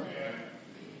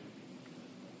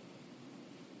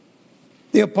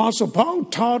 The Apostle Paul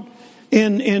taught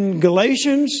in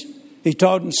Galatians, he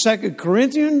taught in 2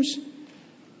 Corinthians,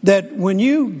 that when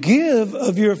you give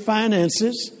of your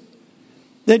finances,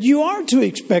 that you are to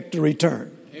expect a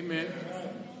return. Amen.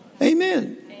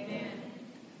 Amen.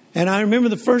 And I remember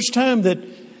the first time that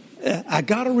I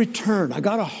got a return, I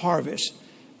got a harvest.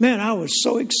 Man, I was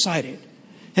so excited.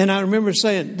 And I remember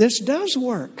saying, this does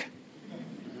work.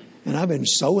 And I've been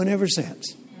sowing ever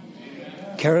since.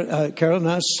 Carol and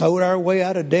I sowed our way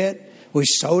out of debt. We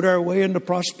sowed our way into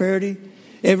prosperity.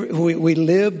 We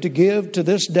live to give to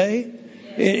this day.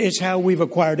 It's how we've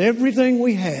acquired everything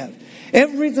we have.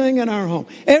 Everything in our home,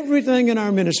 everything in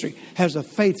our ministry has a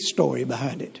faith story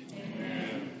behind it.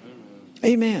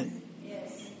 Amen.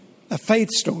 Yes. A faith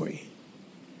story.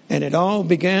 And it all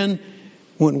began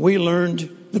when we learned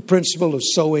the principle of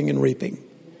sowing and reaping.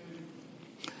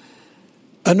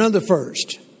 Another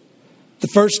first. The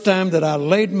first time that I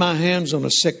laid my hands on a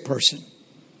sick person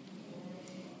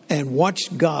and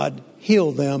watched God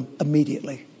heal them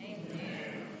immediately.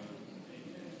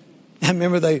 I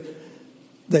remember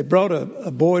they brought a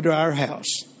boy to our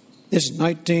house. This is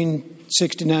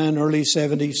 1969, early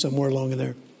 70s, somewhere along in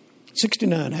there.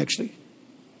 69, actually.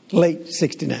 Late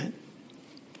 69.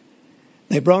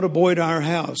 They brought a boy to our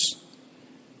house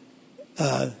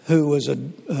who was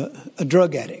a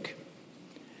drug addict.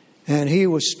 And he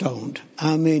was stoned.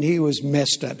 I mean, he was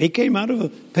messed up. He came out of a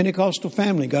Pentecostal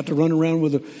family, got to run around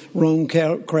with the wrong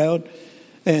crowd,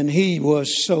 and he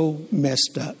was so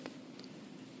messed up.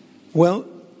 Well,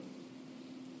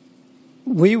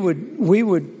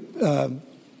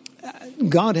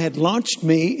 God had launched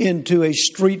me into a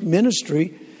street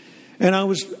ministry, and I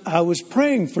was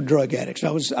praying for drug addicts.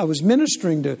 I was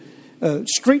ministering to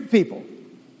street people,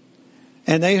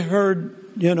 and they heard,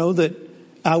 that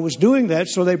I was doing that,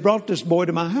 so they brought this boy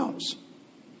to my house.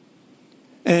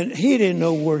 And he didn't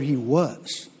know where he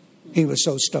was. He was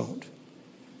so stoned.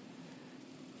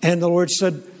 And the Lord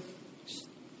said,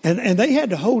 and they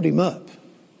had to hold him up.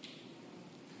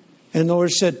 And the Lord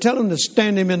said, tell him to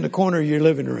stand him in the corner of your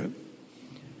living room.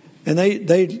 And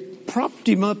they propped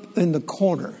him up in the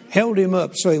corner, held him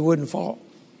up so he wouldn't fall.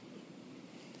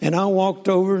 And I walked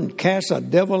over and cast a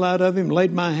devil out of him,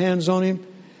 laid my hands on him.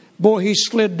 Boy, he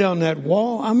slid down that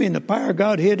wall. I mean, the power of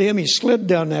God hit him. He slid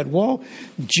down that wall,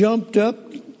 jumped up,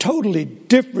 totally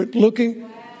different looking.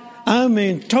 I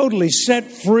mean, totally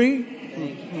set free.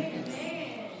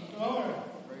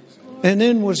 And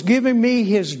then was giving me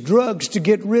his drugs to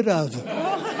get rid of.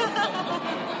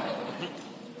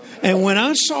 And when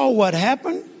I saw what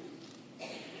happened,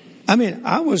 I mean,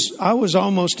 I was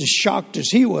almost as shocked as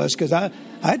he was, because I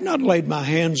had not laid my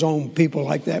hands on people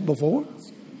like that before.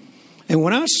 And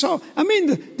when I saw,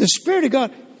 the Spirit of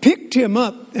God picked him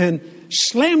up and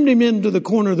slammed him into the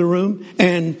corner of the room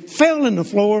and fell in the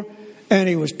floor, and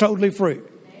he was totally free.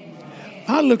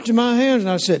 I looked at my hands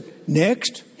and I said,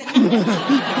 next.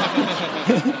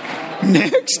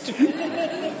 Next.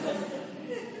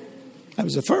 That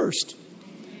was the first.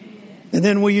 And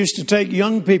then we used to take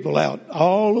young people out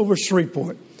all over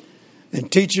Shreveport and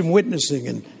teach them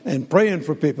witnessing and praying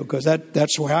for people, because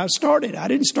that's where I started. I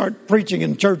didn't start preaching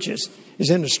in churches. It's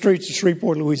in the streets of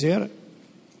Shreveport, Louisiana.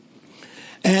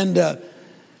 And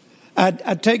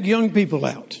I'd take young people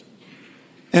out.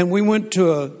 And we went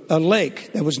to a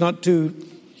lake that was not too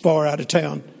far out of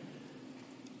town,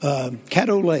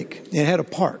 Caddo Lake. It had a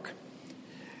park.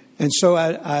 And so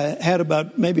I had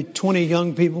about maybe 20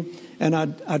 young people, and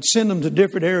I'd send them to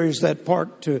different areas of that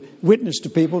park to witness to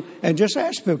people and just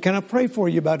ask people, can I pray for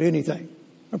you about anything?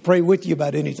 Or pray with you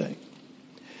about anything?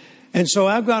 And so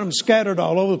I've got them scattered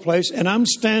all over the place, and I'm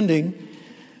standing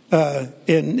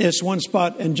in this one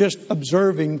spot and just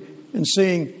observing and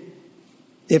seeing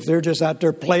if they're just out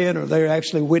there playing or they're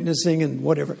actually witnessing and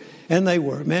whatever. And they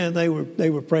were. Man, they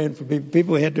were praying for people.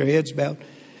 People had their heads bowed.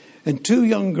 And two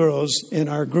young girls in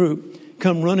our group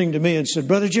come running to me and said,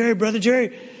 Brother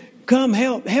Jerry, come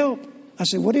help. I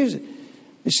said, what is it?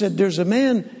 They said, there's a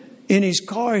man in his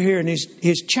car here, and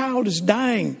his child is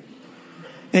dying,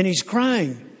 and he's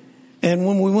crying. And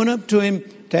when we went up to him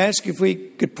to ask if we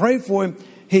could pray for him,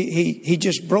 he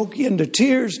just broke into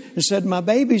tears and said, my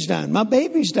baby's dying.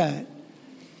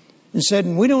 And said,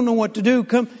 and we don't know what to do.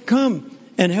 Come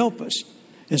and help us.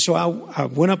 And so I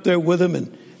went up there with him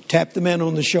and tapped the man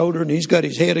on the shoulder, and he's got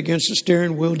his head against the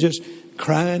steering wheel just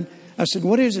crying. I said,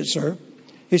 what is it, sir?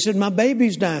 He said, my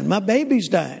baby's dying.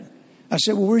 I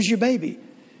said, well, where's your baby?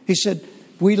 He said,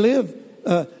 we live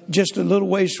just a little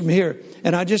ways from here.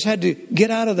 And I just had to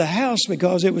get out of the house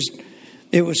because it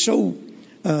was so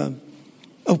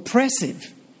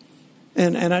oppressive.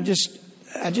 And I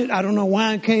don't know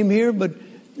why I came here, but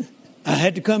I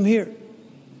had to come here.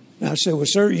 And I said, well,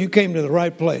 sir, you came to the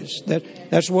right place.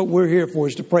 That's what we're here for,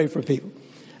 is to pray for people.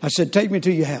 I said, take me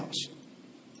to your house.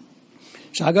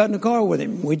 So I got in the car with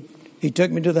him. He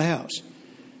took me to the house.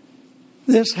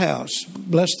 This house,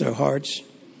 bless their hearts,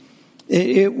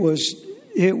 it was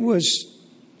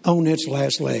on its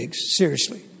last legs.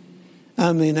 Seriously.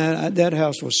 I mean, that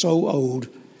house was so old.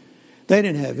 They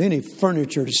didn't have any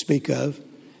furniture to speak of.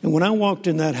 And when I walked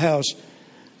in that house,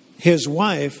 his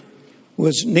wife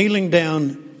was kneeling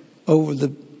down over the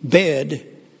bed.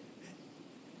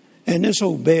 And this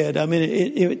old bed, I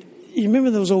mean, you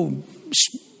remember those old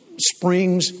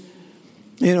springs?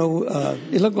 You know,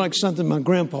 it looked like something my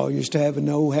grandpa used to have in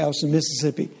the old house in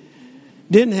Mississippi.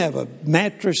 Didn't have a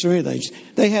mattress or anything.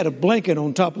 They had a blanket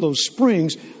on top of those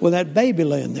springs with that baby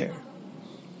laying there.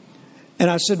 And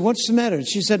I said, what's the matter?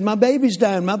 She said, my baby's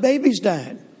dying. My baby's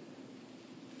dying.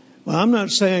 Well, I'm not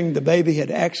saying the baby had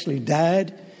actually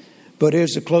died, but it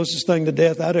was the closest thing to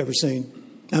death I'd ever seen.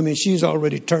 I mean, she's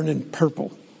already turning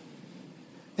purple.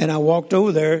 And I walked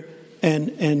over there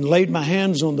and laid my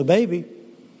hands on the baby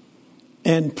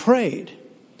and prayed.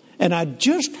 And I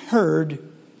just heard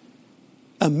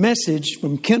a message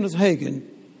from Kenneth Hagin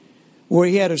where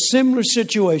he had a similar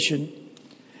situation.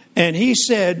 And he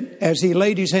said, as he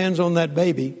laid his hands on that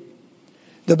baby,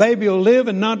 the baby will live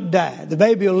and not die. The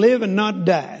baby will live and not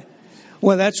die.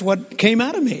 Well, that's what came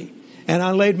out of me. And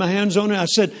I laid my hands on it. I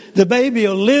said, the baby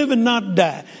will live and not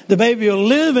die. The baby will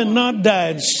live and not die.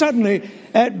 And suddenly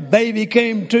that baby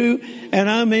came to, and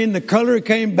I mean, the color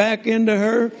came back into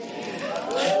her.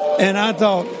 And I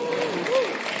thought,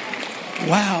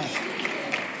 wow.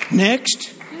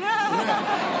 Next.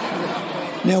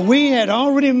 Now, we had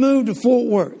already moved to Fort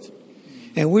Worth,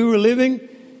 and we were living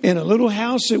in a little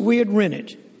house that we had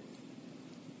rented.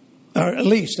 Or at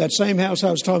least that same house I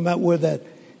was talking about where that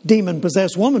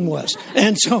demon-possessed woman was.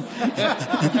 And so,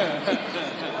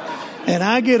 and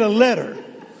I get a letter.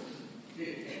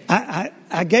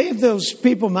 I gave those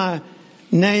people my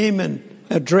name and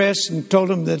address and told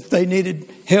them that if they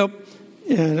needed help,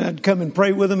 and I'd come and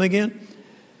pray with them again.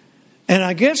 And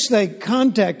I guess they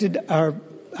contacted our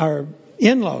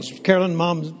in-laws, Carolyn's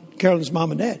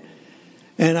mom and dad.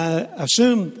 And I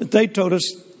assume that they told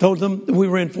them that we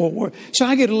were in Fort Worth. So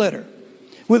I get a letter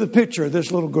with a picture of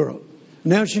this little girl.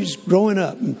 Now she's growing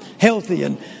up and healthy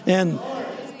and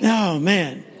oh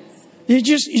man,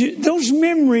 those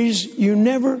memories you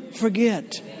never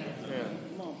forget.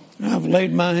 I've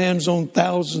laid my hands on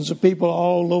thousands of people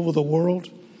all over the world.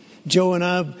 Joe and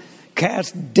I've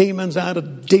cast demons out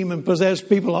of demon-possessed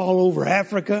people all over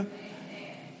Africa.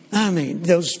 I mean,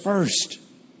 those first,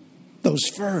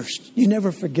 you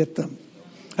never forget them.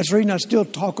 That's the reason I still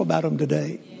talk about them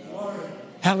today.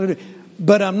 Hallelujah.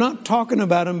 But I'm not talking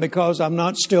about them because I'm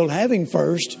not still having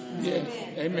first. Yes.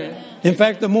 Amen. In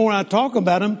fact, the more I talk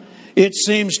about them, it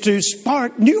seems to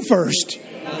spark new first.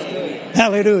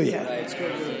 Hallelujah.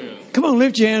 Come on,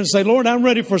 lift your hands and say, Lord, I'm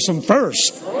ready for some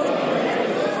first.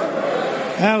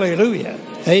 Hallelujah.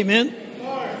 Amen.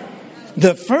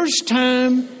 The first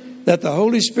time that the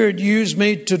Holy Spirit used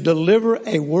me to deliver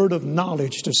a word of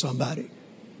knowledge to somebody.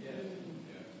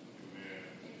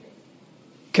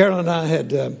 Carol and I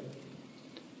had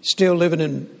still living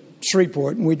in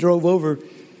Shreveport, and we drove over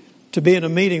to be in a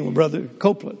meeting with Brother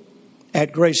Copeland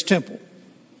at Grace Temple.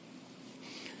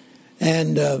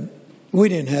 And we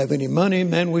didn't have any money,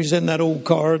 man. We was in that old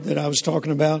car that I was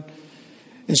talking about.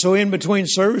 And so in between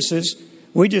services,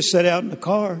 we just sat out in the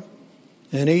car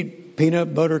and eat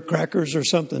peanut butter crackers or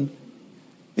something.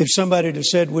 If somebody had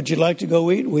said, would you like to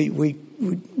go eat?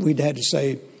 We'd had to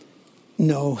say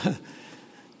no,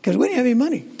 because we didn't have any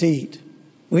money to eat.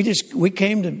 We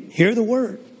came to hear the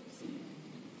word.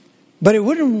 But it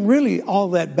wasn't really all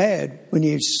that bad when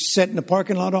you sat in the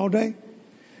parking lot all day,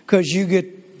 because you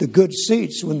get the good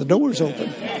seats when the doors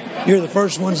open. You're the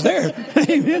first ones there.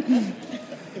 Amen.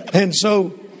 And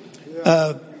so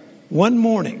one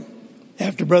morning,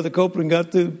 after Brother Copeland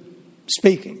got through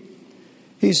speaking,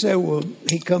 he said, well,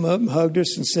 he come up and hugged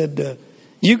us and said,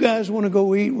 you guys want to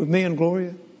go eat with me and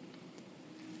Gloria?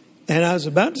 And I was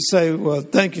about to say, well,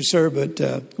 thank you, sir,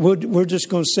 but we're just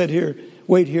going to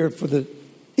wait here for the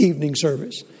evening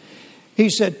service. He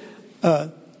said,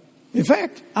 in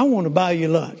fact, I want to buy you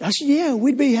lunch. I said, yeah,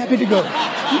 we'd be happy to go.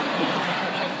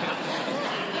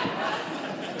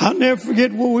 I'll never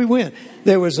forget where we went.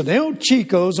 There was an El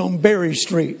Chico's on Berry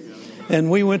Street,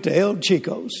 and we went to El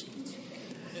Chico's.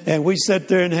 And we sat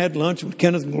there and had lunch with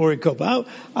Kenneth and Gloria Copeland.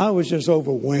 I was just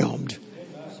overwhelmed.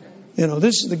 You know,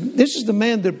 this is the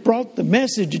man that brought the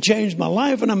message to change my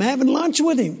life, and I'm having lunch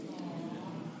with him.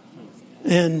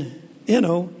 And, you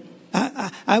know,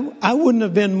 I wouldn't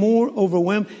have been more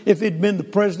overwhelmed if it'd been the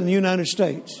President of the United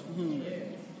States.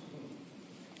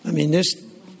 I mean,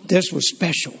 this was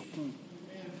special.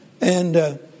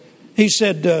 And he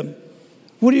said,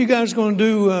 what are you guys going to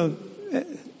do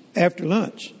after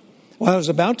lunch? Well, I was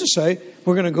about to say,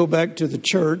 we're going to go back to the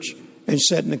church and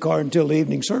sit in the car until the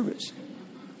evening service.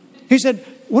 He said,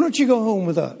 why don't you go home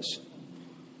with us?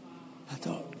 I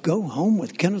thought, go home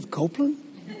with Kenneth Copeland?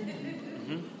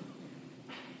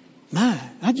 My,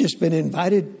 I'd just been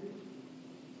invited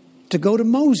to go to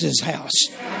Moses' house.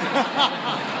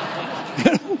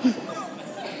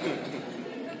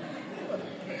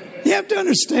 You have to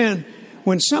understand,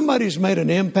 when somebody's made an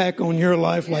impact on your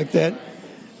life like that,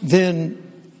 then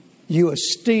you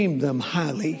esteem them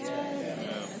highly.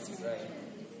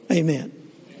 Amen.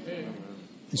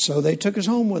 And so they took us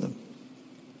home with them.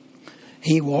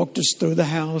 He walked us through the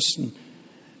house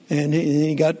and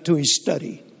he got to his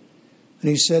study. And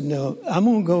he said, no, I'm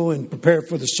going to go and prepare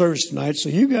for the service tonight. So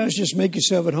you guys just make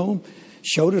yourself at home.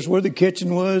 Showed us where the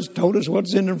kitchen was. Told us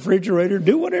what's in the refrigerator.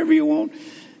 Do whatever you want.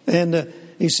 And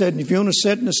he said, if you want to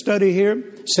sit in the study here,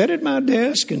 sit at my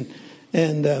desk. But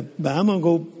I'm going to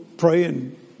go pray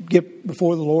and get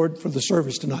before the Lord for the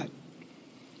service tonight.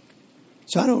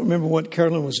 So I don't remember what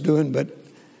Carolyn was doing, but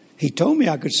he told me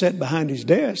I could sit behind his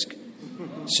desk.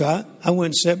 So I went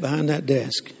and sat behind that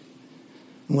desk.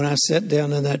 And when I sat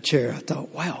down in that chair, I thought,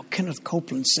 wow, Kenneth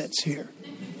Copeland sits here.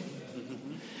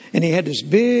 And he had this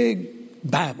big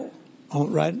Bible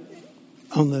opened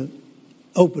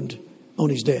on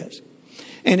his desk.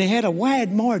 And it had a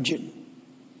wide margin.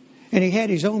 And he had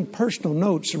his own personal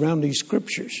notes around these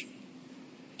scriptures.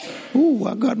 Ooh,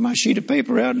 I got my sheet of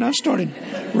paper out and I started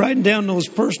writing down those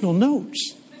personal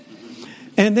notes.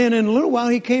 And then in a little while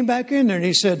he came back in there and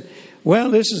he said,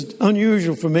 well, this is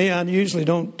unusual for me. I usually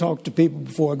don't talk to people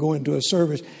before I go into a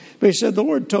service. But he said, the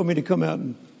Lord told me to come out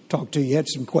and talk to you. He had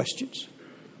some questions.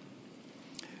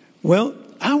 Well,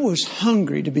 I was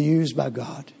hungry to be used by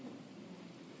God.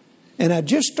 And I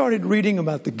just started reading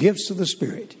about the gifts of the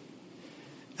Spirit.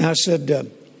 And I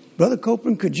said, Brother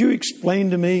Copeland, could you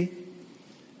explain to me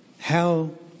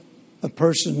how a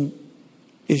person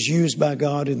is used by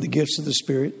God in the gifts of the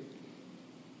Spirit?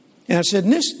 And I said,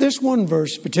 this one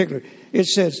verse in particular, it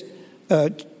says,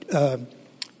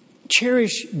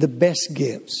 cherish the best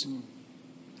gifts.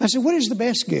 I said, what is the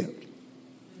best gift?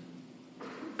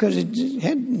 Because it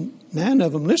had 9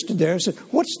 of them listed there. I said,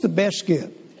 what's the best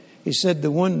gift? He said,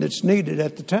 the one that's needed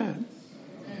at the time.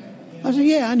 I said,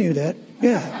 yeah, I knew that.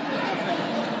 Yeah.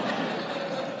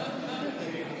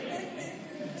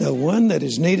 The one that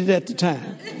is needed at the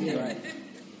time.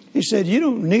 He said, you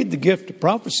don't need the gift of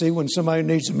prophecy when somebody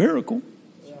needs a miracle.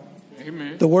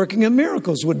 Amen. The working of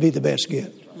miracles would be the best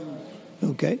gift.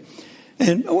 Okay.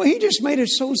 And he just made it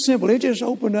so simple. It just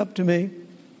opened up to me.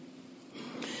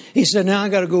 He said, now I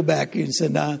got to go back. He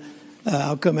said,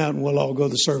 I'll come out and we'll all go to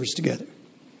the service together.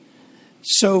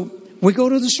 So we go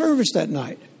to the service that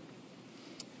night.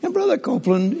 And Brother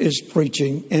Copeland is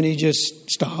preaching and he just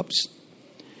stops.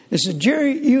 He said,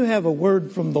 Jerry, you have a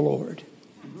word from the Lord.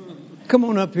 Come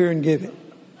on up here and give it.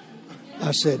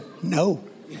 I said, no.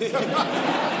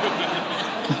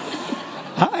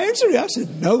 I answered it. I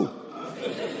said, no.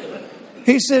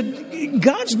 He said,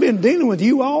 God's been dealing with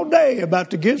you all day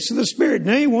about the gifts of the Spirit.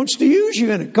 Now He wants to use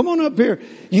you in it. Come on up here.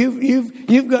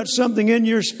 You've got something in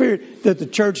your spirit that the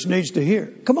church needs to hear.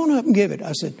 Come on up and give it.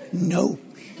 I said, no.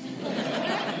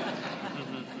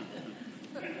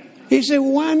 He said,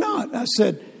 well, why not? I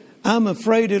said, I'm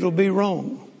afraid it'll be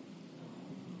wrong.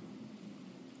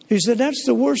 He said, that's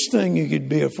the worst thing you could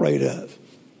be afraid of.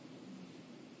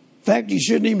 In fact, you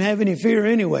shouldn't even have any fear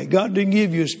anyway. God didn't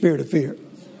give you a spirit of fear.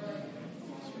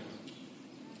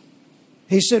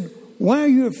 He said, why are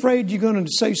you afraid you're going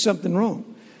to say something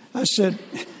wrong? I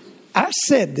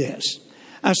said this.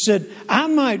 I said, I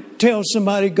might tell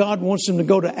somebody God wants them to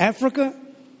go to Africa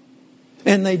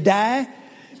and they die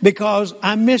because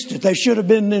I missed it. They should have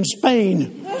been in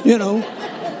Spain,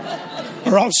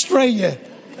 or Australia.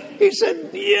 He said,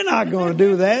 you're not going to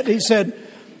do that. He said,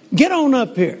 get on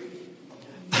up here.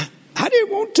 I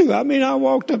didn't want to. I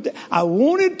walked up there. I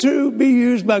wanted to be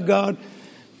used by God,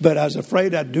 but I was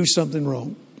afraid I'd do something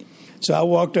wrong. So I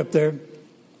walked up there,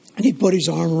 and he put his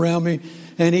arm around me,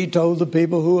 and he told the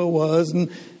people who I was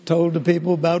and told the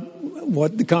people about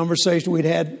what the conversation we'd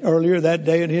had earlier that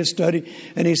day in his study.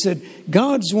 And he said,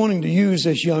 God's wanting to use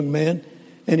this young man.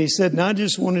 And he said, and I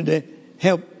just wanted to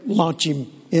help launch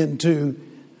him into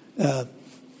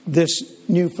this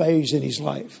new phase in his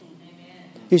life.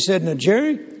 He said, now,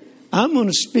 Jerry, I'm going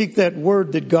to speak that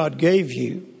word that God gave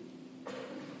you.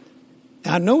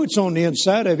 I know it's on the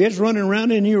inside of you. It's running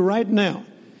around in you right now.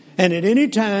 And at any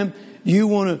time you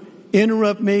want to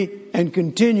interrupt me and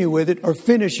continue with it or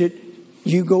finish it,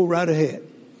 you go right ahead.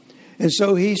 And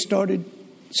so he started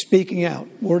speaking out,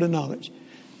 word of knowledge.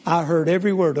 I heard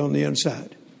every word on the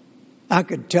inside. I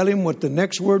could tell him what the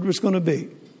next word was going to be.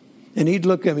 And he'd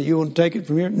look at me, you want to take it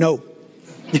from here? No.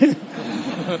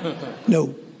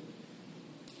 No.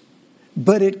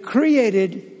 But it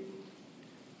created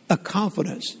a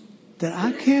confidence that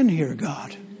I can hear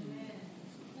God.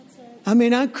 I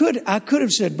mean, I could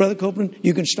have said, Brother Copeland,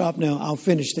 you can stop now. I'll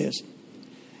finish this.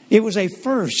 It was a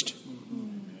first.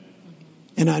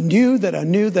 And I knew that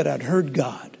I'd heard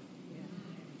God.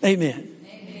 Amen.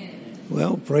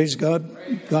 Well, praise God.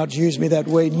 God's used me that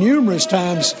way numerous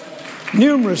times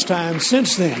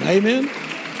since then. Amen.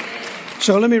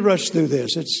 So let me rush through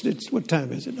this. It's what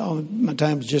time is it? Oh, my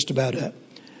time's just about up.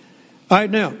 All right,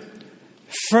 now,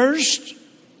 first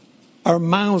are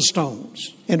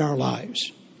milestones in our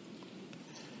lives.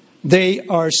 They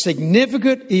are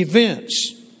significant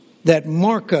events that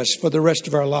mark us for the rest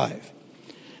of our life.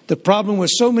 The problem with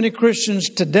so many Christians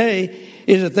today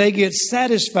is that they get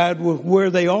satisfied with where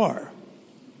they are.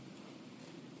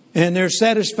 And they're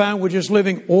satisfied with just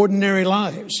living ordinary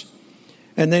lives.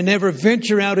 And they never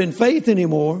venture out in faith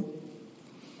anymore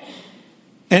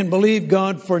and believe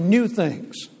God for new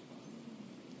things.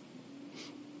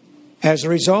 As a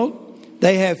result,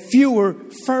 they have fewer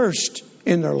firsts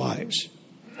in their lives.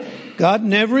 God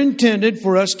never intended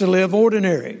for us to live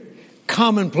ordinary,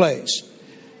 commonplace,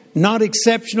 not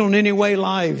exceptional in any way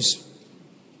lives.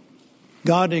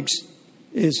 God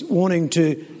is wanting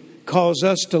to cause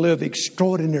us to live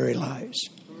extraordinary lives.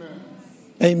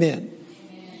 Amen.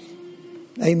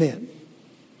 Amen.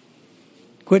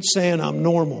 Quit saying I'm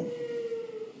normal.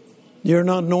 You're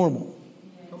not normal.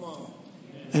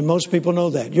 And most people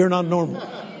know that. You're not normal.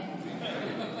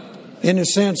 In the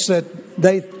sense that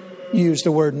they use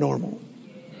the word normal.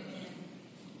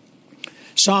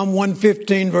 Psalm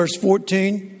 115 verse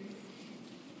 14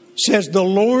 says, the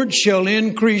Lord shall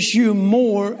increase you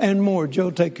more and more.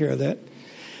 Joe, take care of that.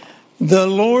 The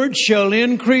Lord shall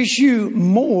increase you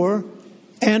more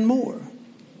and more.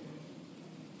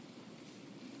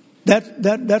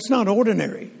 That's not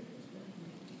ordinary.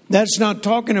 That's not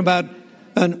talking about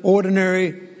an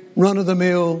ordinary,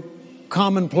 run-of-the-mill,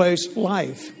 commonplace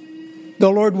life. The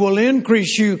Lord will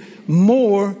increase you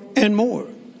more and more.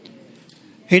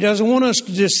 He doesn't want us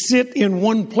to just sit in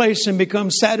one place and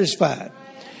become satisfied.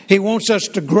 He wants us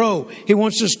to grow. He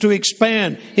wants us to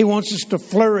expand. He wants us to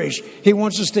flourish. He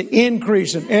wants us to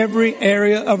increase in every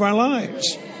area of our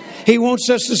lives. He wants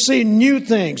us to see new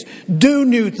things, do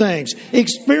new things,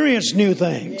 experience new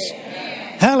things.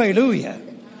 Hallelujah.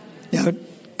 Now,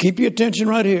 keep your attention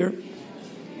right here.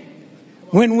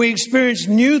 When we experience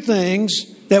new things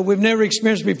that we've never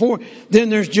experienced before, then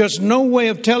there's just no way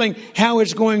of telling how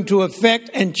it's going to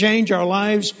affect and change our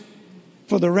lives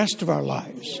for the rest of our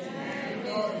lives.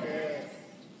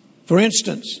 For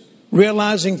instance,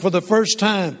 realizing for the first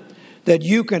time that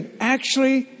you can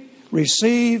actually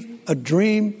receive a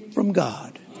dream from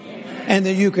God, and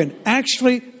that you can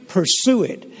actually pursue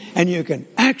it, and you can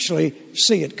actually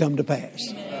see it come to pass.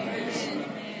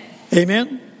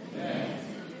 Amen?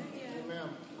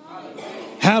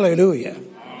 Hallelujah.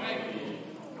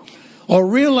 Or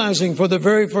realizing for the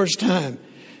very first time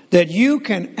that you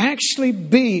can actually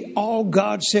be all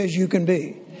God says you can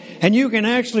be. And you can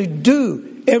actually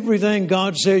do everything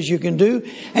God says you can do.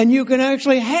 And you can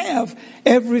actually have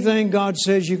everything God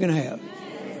says you can have.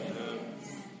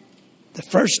 The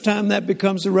first time that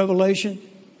becomes a revelation,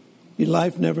 your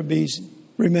life never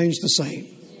remains the same.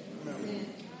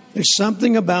 There's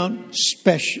something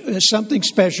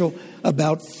special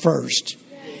about first.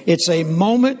 It's a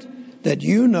moment that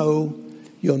you know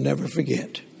you'll never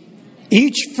forget.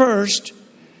 Each first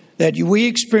that we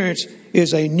experience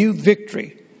is a new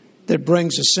victory that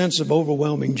brings a sense of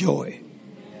overwhelming joy.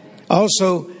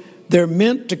 Also, they're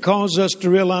meant to cause us to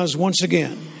realize once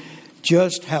again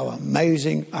just how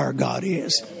amazing our God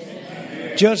is.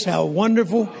 Just how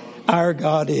wonderful our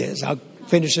God is. I'll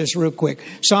finish this real quick.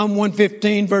 Psalm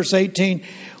 115 verse 18.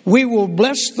 We will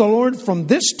bless the Lord from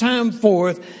this time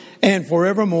forth and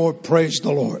forevermore. Praise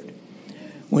the Lord.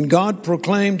 When God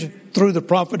proclaimed through the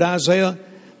prophet Isaiah,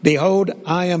 behold,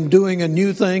 I am doing a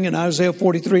new thing in Isaiah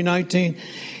 43:19,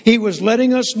 he was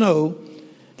letting us know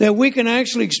that we can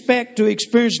actually expect to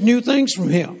experience new things from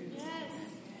him.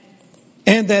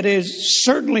 And that is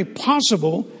certainly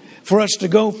possible for us to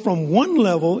go from one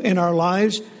level in our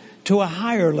lives to a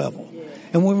higher level.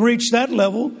 And when we reach that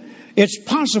level, it's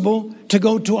possible to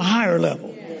go to a higher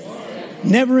level.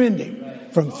 Never ending.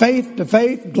 From faith to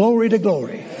faith, glory to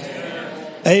glory.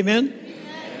 Amen.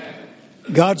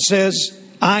 God says,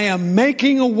 I am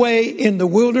making a way in the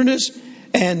wilderness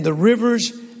and the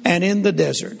rivers and in the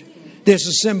desert. This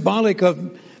is symbolic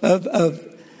of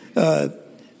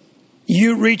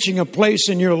you reaching a place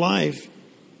in your life,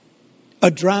 a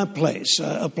dry place,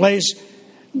 a place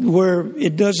where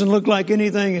it doesn't look like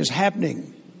anything is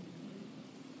happening.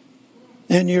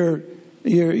 And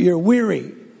you're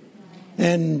weary.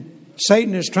 And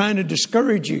Satan is trying to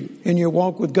discourage you in your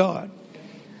walk with God.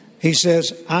 He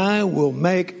says, I will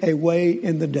make a way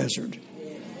in the desert.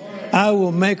 I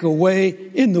will make a way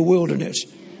in the wilderness.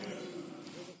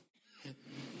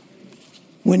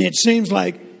 When it seems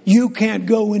like you can't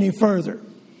go any further,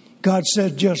 God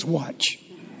says, just watch.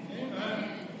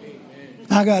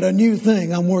 I got a new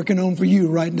thing I'm working on for you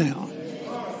right now.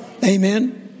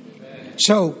 Amen.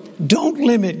 So don't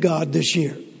limit God this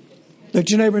year. Look at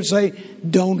your neighbor and say,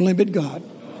 don't limit God.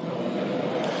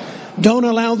 Don't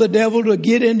allow the devil to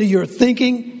get into your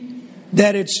thinking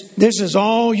that this is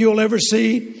all you'll ever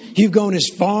see. You've gone as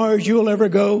far as you'll ever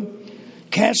go.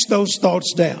 Cast those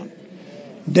thoughts down.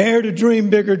 Dare to dream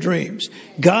bigger dreams.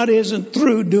 God isn't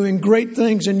through doing great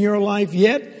things in your life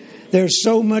yet. There's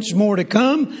so much more to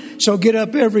come. So get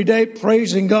up every day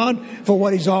praising God for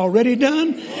what He's already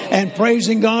done and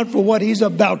praising God for what He's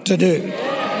about to do.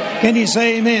 Can you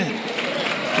say amen?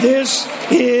 This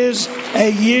is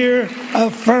a year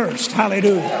of first.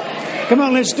 Hallelujah. Come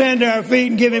on, let's stand to our feet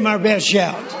and give Him our best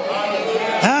shout.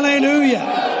 Hallelujah.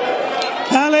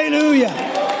 Hallelujah.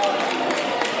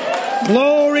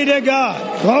 Glory to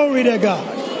God. Glory to God.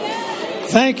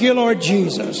 Thank you, Lord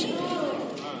Jesus.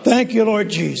 Thank you, Lord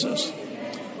Jesus.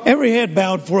 Every head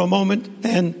bowed for a moment,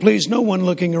 and please, no one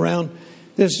looking around.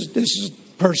 This is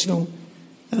personal,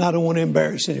 and I don't want to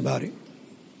embarrass anybody.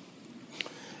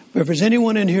 But if there's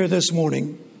anyone in here this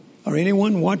morning, or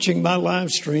anyone watching my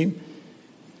live stream,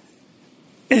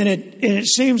 and it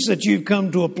seems that you've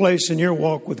come to a place in your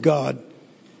walk with God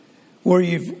where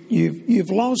you've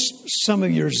lost some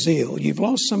of your zeal, you've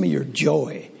lost some of your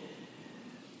joy.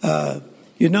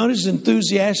 You're not as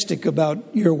enthusiastic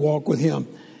about your walk with Him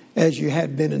as you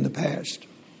had been in the past.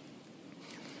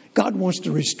 God wants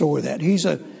to restore that. He's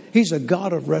a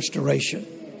God of restoration.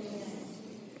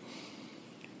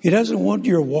 He doesn't want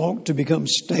your walk to become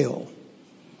stale.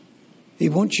 He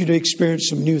wants you to experience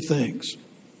some new things.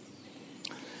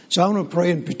 So I want to pray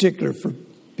in particular for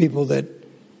people that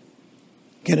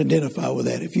can identify with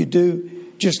that. If you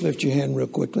do, just lift your hand real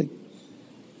quickly.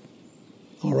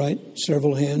 All right,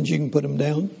 several hands, you can put them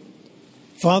down.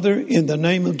 Father, in the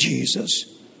name of Jesus,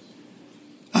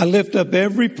 I lift up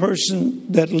every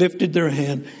person that lifted their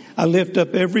hand. I lift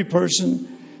up every person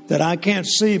that I can't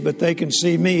see, but they can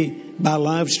see me by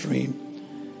live stream.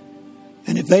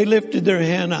 And if they lifted their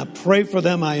hand, I pray for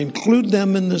them. I include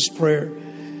them in this prayer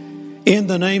in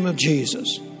the name of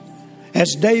Jesus.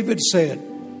 As David said,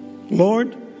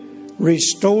 Lord,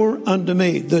 restore unto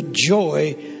me the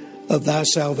joy of thy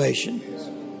salvation.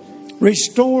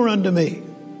 Restore unto me.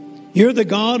 You're the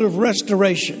God of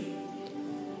restoration.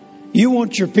 You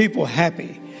want your people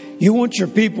happy. You want your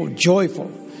people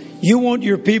joyful. You want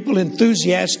your people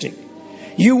enthusiastic.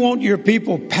 You want your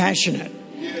people passionate.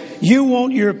 You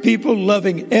want your people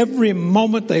loving every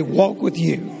moment they walk with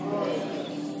you.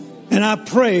 And I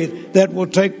pray that will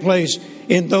take place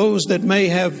in those that may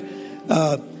have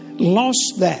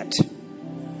lost that.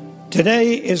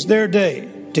 Today is their day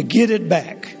to get it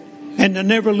back and to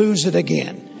never lose it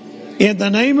again. In the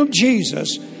name of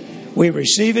Jesus, we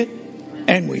receive it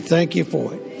and we thank you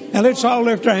for it. Now let's all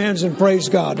lift our hands and praise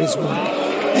God this morning.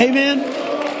 Amen.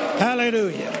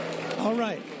 Hallelujah. All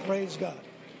right. Praise God.